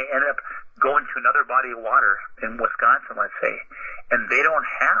 and then I end up going to another body of water in Wisconsin, let's say, and they don't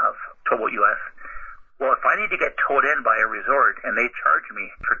have Towboat US, well, if I need to get towed in by a resort and they charge me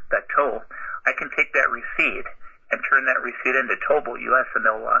for that tow, I can take that receipt and turn that receipt into Towboat US, and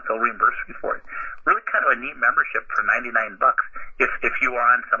they'll reimburse me for it. Really kind of a neat membership for $99 if you are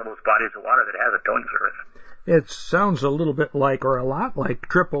on some of those bodies of water that has a towing service. It sounds a little bit like, or a lot like,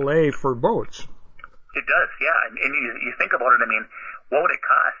 AAA for boats. It does, yeah. And you think about it, what would it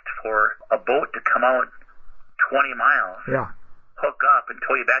cost for a boat to come out 20 miles, hook up, and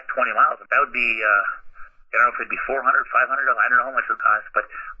tow you back 20 miles? That would be, I don't know if it'd be $400, $500, I don't know how much it would cost, but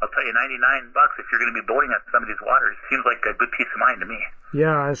I'll tell you, $99 if you're going to be boating at some of these waters seems like a good peace of mind to me.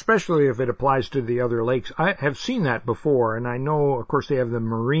 Yeah, especially if it applies to the other lakes. I have seen that before, and I know, of course, they have the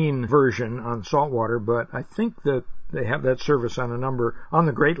marine version on saltwater, but I think that they have that service on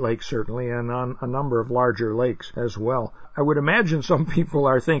the Great Lakes certainly, and on a number of larger lakes as well. I would imagine some people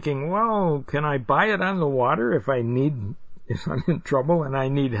are thinking, well, can I buy it on the water if I'm in trouble and I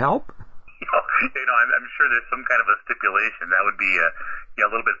need help? I'm sure there's some kind of a stipulation. That would be a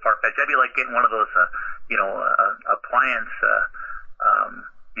little bit far-fetched. That'd be like getting one of those, appliance,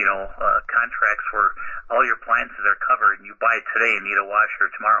 contracts where all your appliances are covered and you buy it today and need a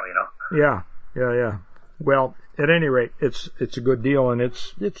washer tomorrow, Yeah. Well, at any rate, it's a good deal, and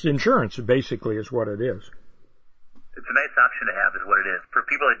it's insurance, basically, is what it is. It's a nice option to have, is what it is. For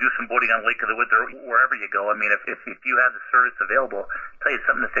people that do some boating on Lake of the Woods or wherever you go, if you have the service available, I'll tell you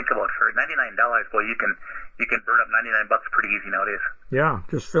something to think about. For $99, boy, you can burn up $99 pretty easy nowadays. Yeah,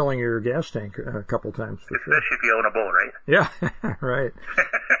 just filling your gas tank a couple times for sure. Especially if you own a boat, right? Yeah, right.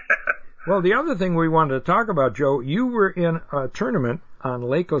 Well, the other thing we wanted to talk about, Joe, you were in a tournament on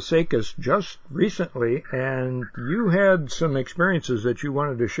Lake Osakis just recently, and you had some experiences that you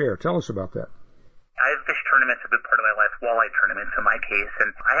wanted to share. Tell us about that. I've fished tournaments a big part of my life, walleye tournaments in my case,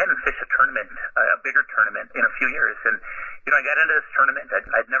 and I hadn't fished a tournament, a bigger tournament, in a few years. And, I got into this tournament.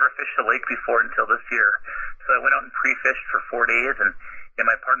 I'd never fished a lake before until this year. So I went out and pre-fished for 4 days, and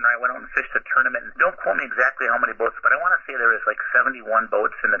my partner and I went out and fished a tournament. And don't quote me exactly how many boats, but I want to say there was like 71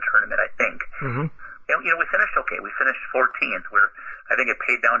 boats in the tournament, I think. Mm-hmm. And, we finished okay. We finished 14th, where I think it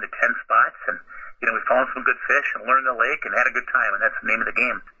paid down to 10 spots, and we found some good fish and learned the lake and had a good time, and that's the name of the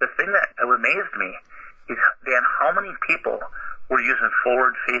game. The thing that amazed me is, Dan, how many people were using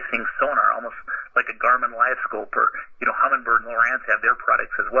forward-facing sonar, almost like a Garmin Live Scope, or, Humminbird and Lowrance have their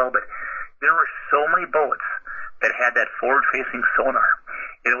products as well, but there were so many boats that had that forward-facing sonar.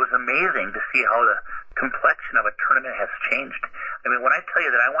 And it was amazing to see how the complexion of a tournament has changed. When I tell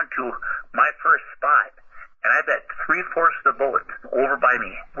you that I went to my first spot, and I bet 3/4 of the boat over by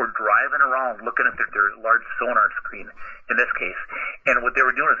me were driving around looking at their large sonar screen, in this case. And what they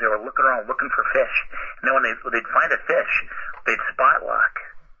were doing is they were looking around looking for fish. And then when they'd find a fish, they'd spot lock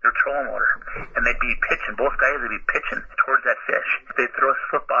their trolling motor, and they'd be pitching. Both guys would be pitching towards that fish. They'd throw a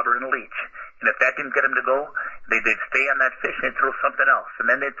slip bobber and a leech. And if that didn't get them to go, they'd stay on that fish and they'd throw something else. And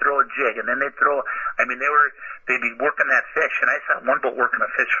then they'd throw a jig, and then they'd they'd be working that fish. And I saw one boat working a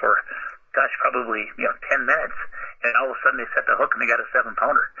fish for, probably 10 minutes, and all of a sudden they set the hook and they got a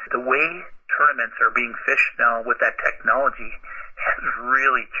 7-pounder. The way tournaments are being fished now with that technology has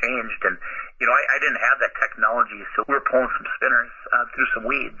really changed, and I didn't have that technology, so we were pulling some spinners through some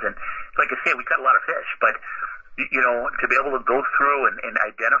weeds, and like I say, we caught a lot of fish, but to be able to go through and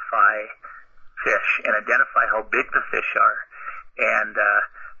identify fish and identify how big the fish are, and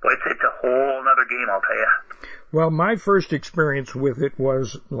it's a whole other game, I'll tell you. Well, my first experience with it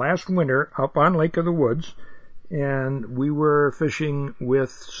was last winter up on Lake of the Woods, and we were fishing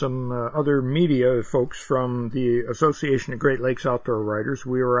with some other media folks from the Association of Great Lakes Outdoor Writers.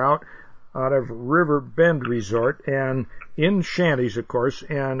 We were out out of River Bend Resort, and in shanties, of course,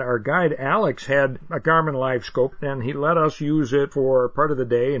 and our guide Alex had a Garmin live scope, and he let us use it for part of the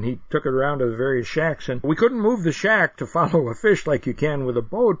day, and he took it around to the various shacks, and we couldn't move the shack to follow a fish like you can with a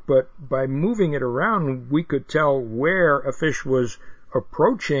boat, but by moving it around, we could tell where a fish was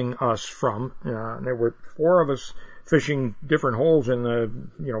approaching us from. There were 4 of us fishing different holes in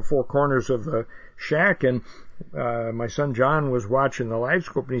the 4 corners of the shack, and my son John was watching the live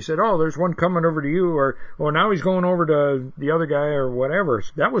scope, and he said, "Oh, there's one coming over to you," or "Oh, now he's going over to the other guy," or whatever.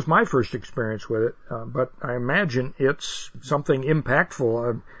 So that was my first experience with it, but I imagine it's something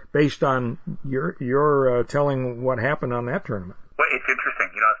impactful based on your telling what happened on that tournament. Well, it's interesting.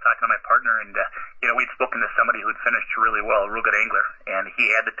 I was talking to my partner, and we'd spoken to somebody who'd finished really well, a real good angler, and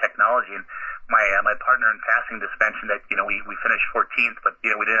he had the technology. And my partner in passing just mentioned that we finished 14th, but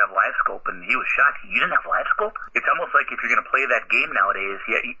we didn't have live scope, and he was shocked. You didn't have live scope? It's almost like if you're going to play that game nowadays,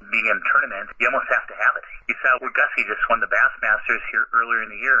 being in tournaments, you almost have to have it. You saw where Gussie just won the Bassmasters here earlier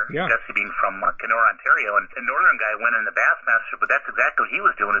in the year. Yeah. Gussie being from Kenora, Ontario, and a northern guy went in the Bassmasters, but that's exactly what he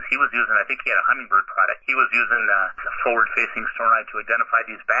was doing. Is he was using, I think he had a Hummingbird product. He was using a forward-facing sonar to identify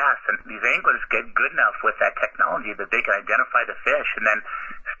these bass, and these anglers get good enough with that technology that they can identify the fish and then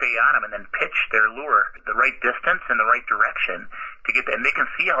stay on them and then pitch their lure the right distance and the right direction to get that. And they can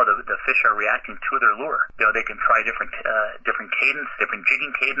see how the fish are reacting to their lure. They can try different cadence, different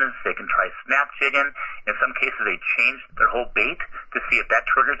jigging cadence. They can try snap jigging. In some cases, they change their whole bait to see if that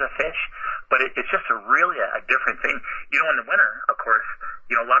triggers a fish. But it's just really a different thing. In the winter, of course,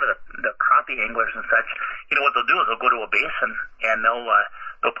 a lot of the crappie anglers and such, what they'll do is they'll go to a basin and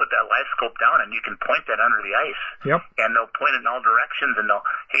they'll put that live scope down, and you can point that under the ice. Yep. And they'll point it in all directions, and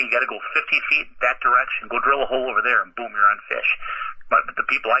hey, you got to go 50 feet that direction, go drill a hole over there, and boom, you're on fish. But the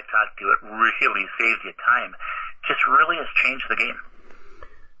people I talk to, it really saves you time. Just really has changed the game.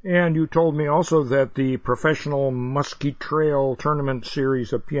 And you told me also that the Professional Muskie Trail Tournament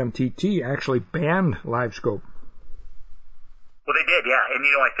Series of PMTT actually banned live scope. Well, they did, yeah. And,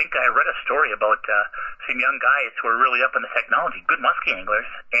 I think I read a story about some young guys who are really up in the technology, good muskie anglers.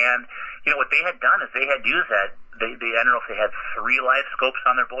 And, what they had done is they had used that. I don't know if they had 3 live scopes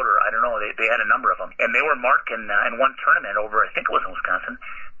on their boat, or I don't know. They had a number of them. And they were marking, in one tournament over, I think it was in Wisconsin,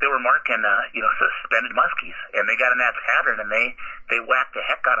 they were marking, suspended muskies. And they got in that pattern, and they whacked the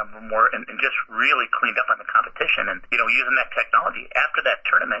heck out of them more and just really cleaned up on the competition. And, using that technology. After that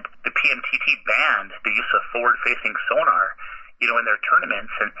tournament, the PMTT banned the use of forward-facing sonar, in their tournaments.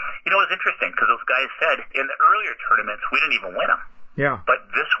 And, it was interesting because those guys said in the earlier tournaments, we didn't even win them. Yeah. But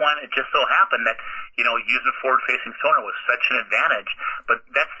this one, it just so happened that, using forward-facing sonar was such an advantage. But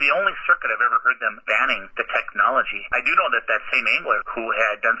that's the only circuit I've ever heard them banning the technology. I do know that same angler who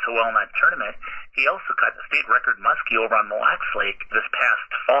had done so well in that tournament, he also caught the state record muskie over on Mille Lacs Lake this past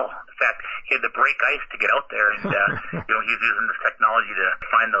fall. In fact, he had to break ice to get out there, and, he's using this technology to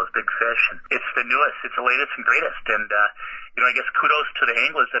find those big fish. And it's the newest, it's the latest and greatest. And, I guess kudos to the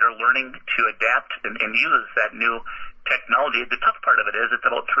anglers that are learning to adapt and use that new technology. The tough part of it is it's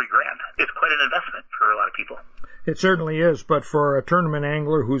about $3,000. It's quite an investment for a lot of people. It certainly is, but for a tournament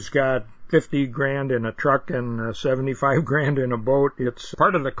angler who's got $50,000 in a truck and $75,000 in a boat, it's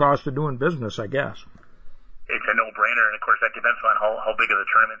part of the cost of doing business, I guess. It's a no-brainer, and of course that depends on how big of the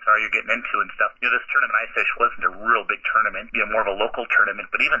tournaments are you're getting into and stuff. This tournament I fished wasn't a real big tournament, more of a local tournament,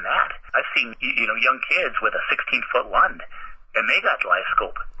 but even that, I've seen, young kids with a 16-foot Lund, and they got live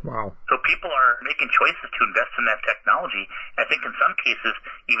scope. Wow. So people are making choices to invest in that technology, I think in some cases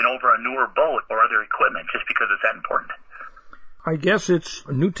even over a newer boat or other equipment, just because it's that important. I guess it's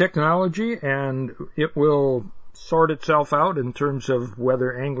new technology, and it will sort itself out in terms of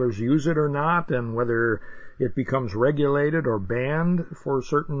whether anglers use it or not, and whether it becomes regulated or banned for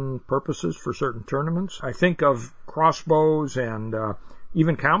certain purposes, for certain tournaments. I think of crossbows and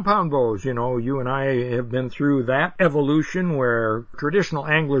even compound bows. You and I have been through that evolution where traditional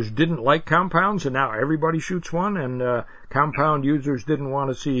anglers didn't like compounds, and now everybody shoots one, and compound users didn't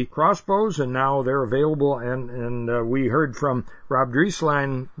want to see crossbows, and now they're available. And we heard from Rob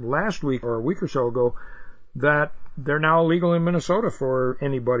Drieslein last week or a week or so ago that they're now legal in Minnesota for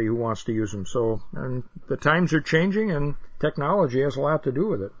anybody who wants to use them. So, and the times are changing, and technology has a lot to do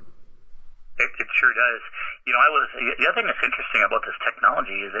with it. It sure does. The other thing that's interesting about this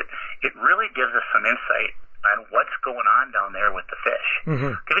technology is it really gives us some insight on what's going on down there with the fish.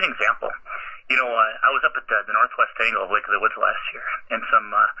 Mm-hmm. Give you an example. I was up at the northwest angle of Lake of the Woods last year, and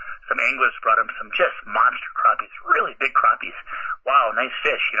some anglers brought them some just monster crappies, really big crappies. Wow, nice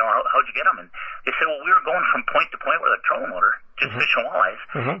fish. How'd you get them? And they said, well, we were going from point to point with a trolling motor, just fishing walleyes,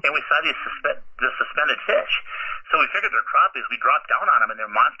 and we saw these suspended fish. So we figured regular crappies. We drop down on them, and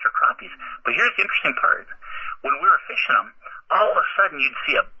they're monster crappies. But here's the interesting part. When we were fishing them, all of a sudden you'd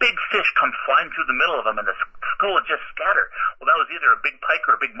see a big fish come flying through the middle of them, and the school would just scatter. Well, that was either a big pike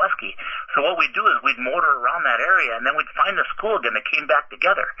or a big muskie. So what we'd do is we'd motor around that area, and then we'd find the school again that came back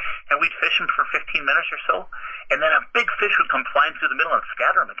together. And we'd fish them for 15 minutes or so, and then a big fish would come flying through the middle and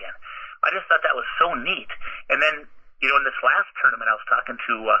scatter them again. I just thought that was so neat. And then, in this last tournament, I was talking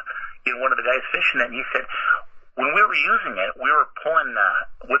to one of the guys fishing it, and he said, when we were using it, we were pulling,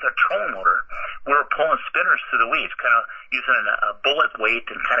 with a trolling motor, we were pulling spinners through the weeds, kind of using a bullet weight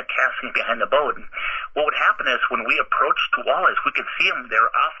and kind of casting behind the boat. And what would happen is when we approached the walleyes, we could see them, they were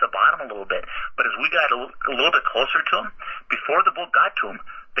off the bottom a little bit. But as we got a little bit closer to them, before the boat got to them,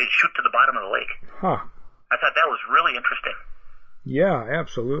 they'd shoot to the bottom of the lake. Huh. I thought that was really interesting. Yeah,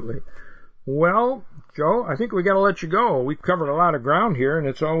 absolutely. Well, Joe, I think we got to let you go. We've covered a lot of ground here, and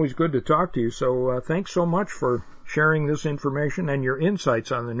it's always good to talk to you. So thanks so much for sharing this information and your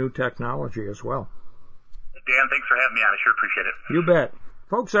insights on the new technology as well. Dan, thanks for having me on. I sure appreciate it. You bet.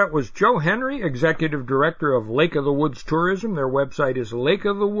 Folks, that was Joe Henry, Executive Director of Lake of the Woods Tourism. Their website is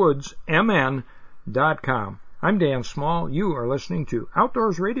lakeofthewoodsmn.com. I'm Dan Small. You are listening to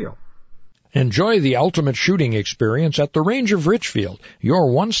Outdoors Radio. Enjoy the ultimate shooting experience at the Range of Richfield,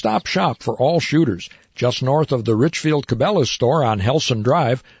 your one-stop shop for all shooters. Just north of the Richfield Cabela's store on Helson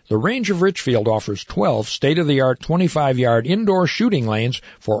Drive, the Range of Richfield offers 12 state-of-the-art 25-yard indoor shooting lanes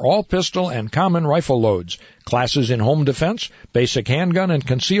for all pistol and common rifle loads. Classes in home defense, basic handgun and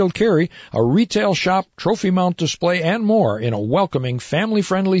concealed carry, a retail shop, trophy mount display, and more in a welcoming,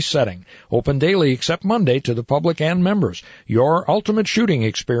 family-friendly setting. Open daily except Monday to the public and members. Your ultimate shooting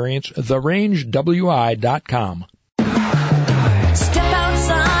experience, therangewi.com. Step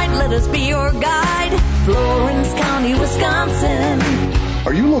outside, let us be your guide. Florence County, Wisconsin.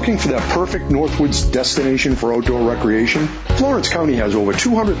 Are you looking for that perfect Northwoods destination for outdoor recreation? Florence County has over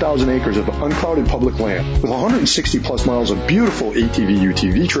 200,000 acres of uncrowded public land with 160 plus miles of beautiful ATV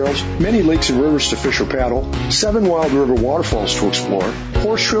UTV trails, many lakes and rivers to fish or paddle, 7 wild river waterfalls to explore,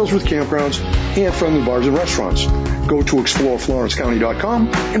 horse trails with campgrounds, and friendly bars and restaurants. Go to exploreflorencecounty.com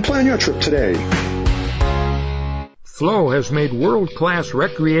and plan your trip today. Flow has made world-class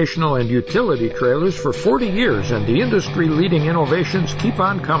recreational and utility trailers for 40 years, and the industry-leading innovations keep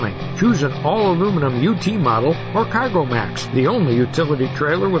on coming. Choose an all-aluminum UT model or Cargo Max, the only utility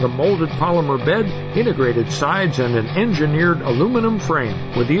trailer with a molded polymer bed, integrated sides, and an engineered aluminum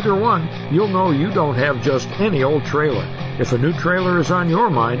frame. With either one, you'll know you don't have just any old trailer. If a new trailer is on your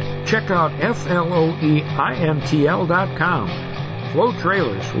mind, check out FLOEINTL.com. Flow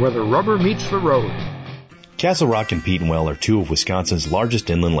Trailers, where the rubber meets the road. Castle Rock and Petenwell are two of Wisconsin's largest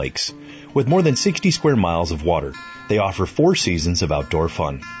inland lakes. With more than 60 square miles of water, they offer 4 seasons of outdoor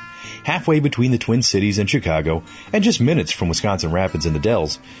fun. Halfway between the Twin Cities and Chicago, and just minutes from Wisconsin Rapids and the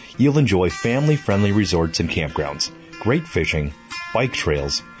Dells, you'll enjoy family-friendly resorts and campgrounds, great fishing, bike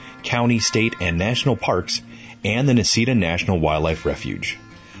trails, county, state, and national parks, and the Necedah National Wildlife Refuge.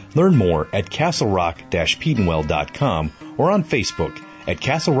 Learn more at castlerock-petenwell.com or on Facebook at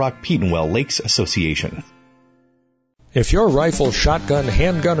Castle Rock Petenwell Lakes Association. If your rifle, shotgun,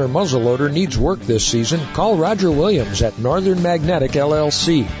 handgun, or muzzleloader needs work this season, call Roger Williams at Northern Magnetic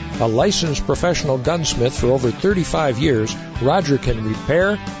LLC. A licensed professional gunsmith for over 35 years, Roger can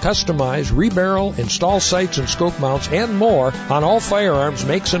repair, customize, rebarrel, install sights and scope mounts, and more on all firearms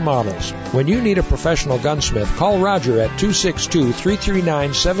makes and models. When you need a professional gunsmith, call Roger at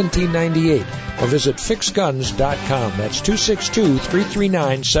 262-339-1798 or visit fixguns.com. That's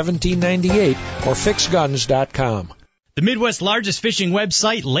 262-339-1798 or fixguns.com. The Midwest's largest fishing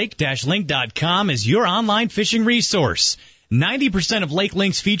website, lake-link.com, is your online fishing resource. 90% of Lake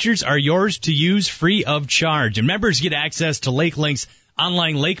Link's features are yours to use free of charge, and members get access to Lake Link's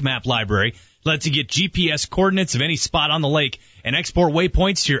online lake map library. Lets you get GPS coordinates of any spot on the lake and export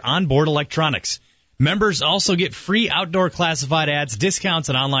waypoints to your onboard electronics. Members also get free outdoor classified ads, discounts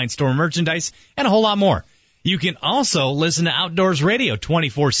on online store merchandise, and a whole lot more. You can also listen to Outdoors Radio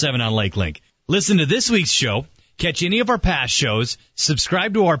 24/7 on Lake Link. Listen to this week's show, catch any of our past shows,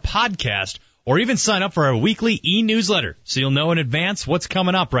 subscribe to our podcast, or even sign up for our weekly e-newsletter so you'll know in advance what's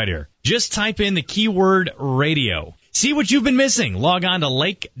coming up right here. Just type in the keyword radio. See what you've been missing. Log on to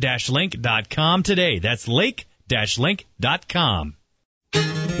lake-link.com today. That's lake-link.com.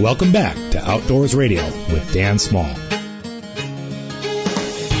 Welcome back to Outdoors Radio with Dan Small.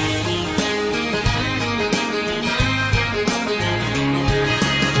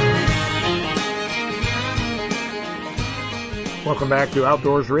 Welcome back to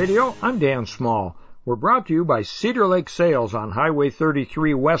Outdoors Radio. I'm Dan Small. We're brought to you by Cedar Lake Sales on Highway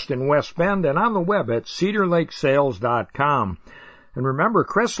 33 West in West Bend and on the web at cedarlakesales.com. And remember,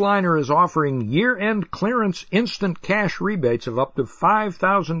 Crestliner is offering year-end clearance instant cash rebates of up to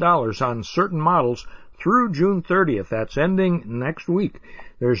 $5,000 on certain models through June 30th. That's ending next week.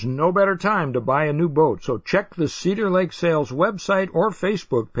 There's no better time to buy a new boat, so check the Cedar Lake Sales website or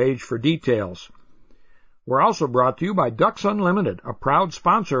Facebook page for details. We're also brought to you by Ducks Unlimited, a proud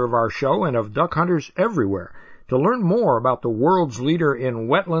sponsor of our show and of duck hunters everywhere. To learn more about the world's leader in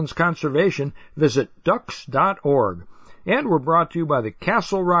wetlands conservation, visit ducks.org. And we're brought to you by the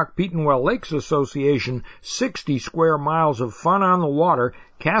Castle Rock Petenwell Lakes Association, 60 square miles of fun on the water,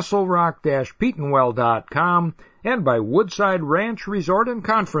 castlerock-petenwell.com, and by Woodside Ranch Resort and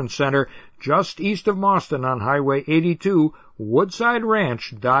Conference Center, just east of Mauston on Highway 82,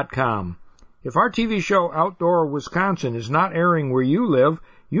 woodsideranch.com. If our TV show Outdoor Wisconsin is not airing where you live,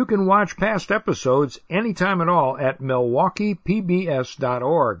 you can watch past episodes anytime at all at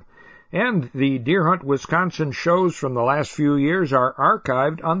milwaukeepbs.org. And the Deer Hunt Wisconsin shows from the last few years are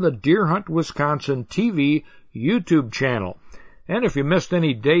archived on the Deer Hunt Wisconsin TV YouTube channel. And if you missed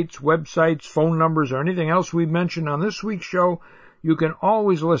any dates, websites, phone numbers, or anything else we mentioned on this week's show, you can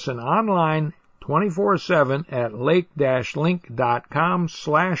always listen online 24/7 at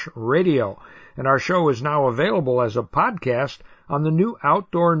lake-link.com/radio. And our show is now available as a podcast on the new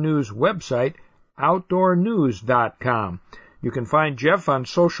Outdoor News website, outdoornews.com. You can find Jeff on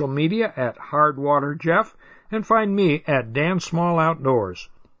social media at HardwaterJeff and find me at Dan Small Outdoors.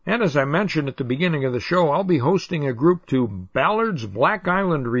 And as I mentioned at the beginning of the show, I'll be hosting a group to Ballard's Black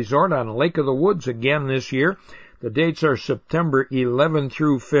Island Resort on Lake of the Woods again this year. The dates are September 11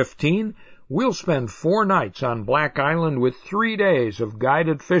 through 15. We'll spend 4 nights on Black Island with 3 days of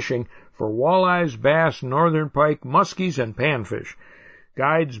guided fishing for walleyes, bass, northern pike, muskies, and panfish.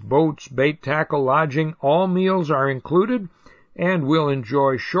 Guides, boats, bait, tackle, lodging, all meals are included, and we'll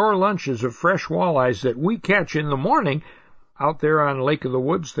enjoy shore lunches of fresh walleyes that we catch in the morning out there on Lake of the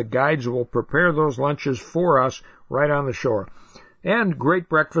Woods. The guides will prepare those lunches for us right on the shore. And great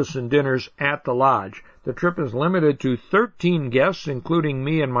breakfasts and dinners at the lodge. The trip is limited to 13 guests, including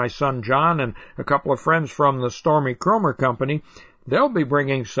me and my son John and a couple of friends from the Stormy Cromer Company. They'll be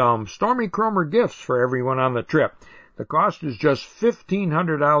bringing some Stormy Cromer gifts for everyone on the trip. The cost is just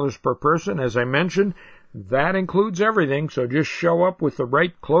 $1,500 per person. As I mentioned, that includes everything, so just show up with the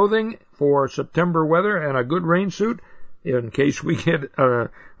right clothing for September weather and a good rain suit in case we get a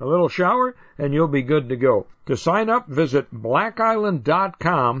little shower, and you'll be good to go. To sign up, visit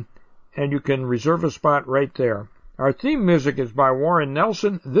blackisland.com, and you can reserve a spot right there. Our theme music is by Warren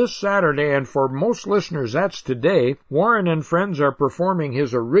Nelson this Saturday, and for most listeners, that's today. Warren and friends are performing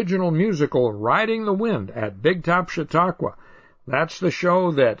his original musical, Riding the Wind, at Big Top Chautauqua. That's the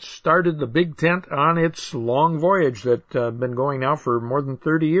show that started the Big Tent on its long voyage that's been going now for more than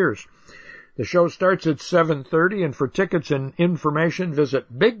 30 years. The show starts at 7:30, and for tickets and information,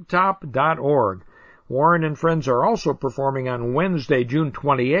 visit bigtop.org. Warren and friends are also performing on Wednesday, June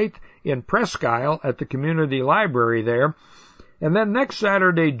 28th, in Presque Isle at the Community Library there. And then next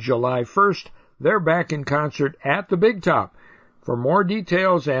Saturday, July 1st, they're back in concert at the Big Top. For more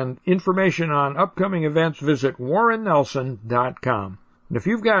details and information on upcoming events, visit warrennelson.com. And if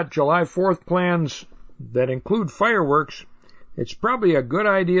you've got July 4th plans that include fireworks, it's probably a good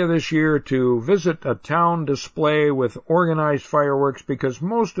idea this year to visit a town display with organized fireworks, because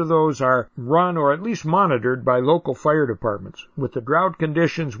most of those are run or at least monitored by local fire departments. With the drought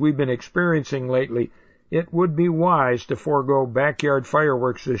conditions we've been experiencing lately, it would be wise to forego backyard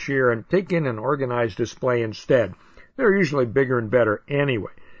fireworks this year and take in an organized display instead. They're usually bigger and better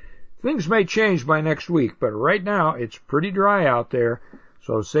anyway. Things may change by next week, but right now it's pretty dry out there,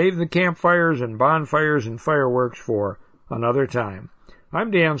 so save the campfires and bonfires and fireworks for another time.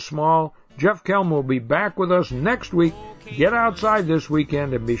 I'm Dan Small. Jeff Kelm will be back with us next week. Get outside this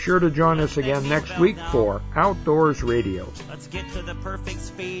weekend and be sure to join us again next week for Outdoors Radio. Let's get to the perfect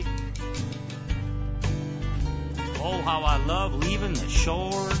speed. Oh, how I love leaving the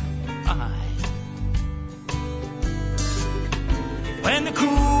shore behind. When the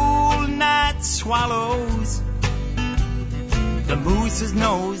cool night swallows the moose's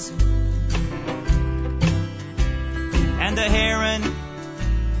nose, and the heron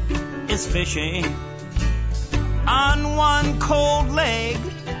is fishing on one cold leg,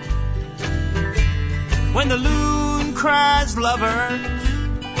 when the loon cries lover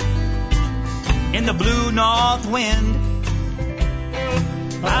in the blue north wind,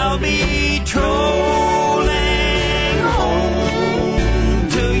 I'll be trolling home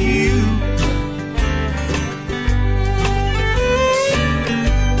to you.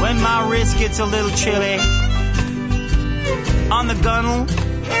 When my wrist gets gets a little chilly on the gunnel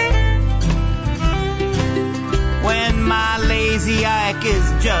when my lazy Ike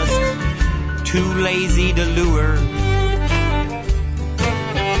is just too lazy to lure.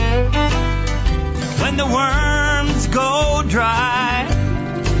 When the worms go dry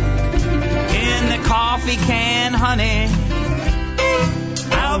in the coffee can honey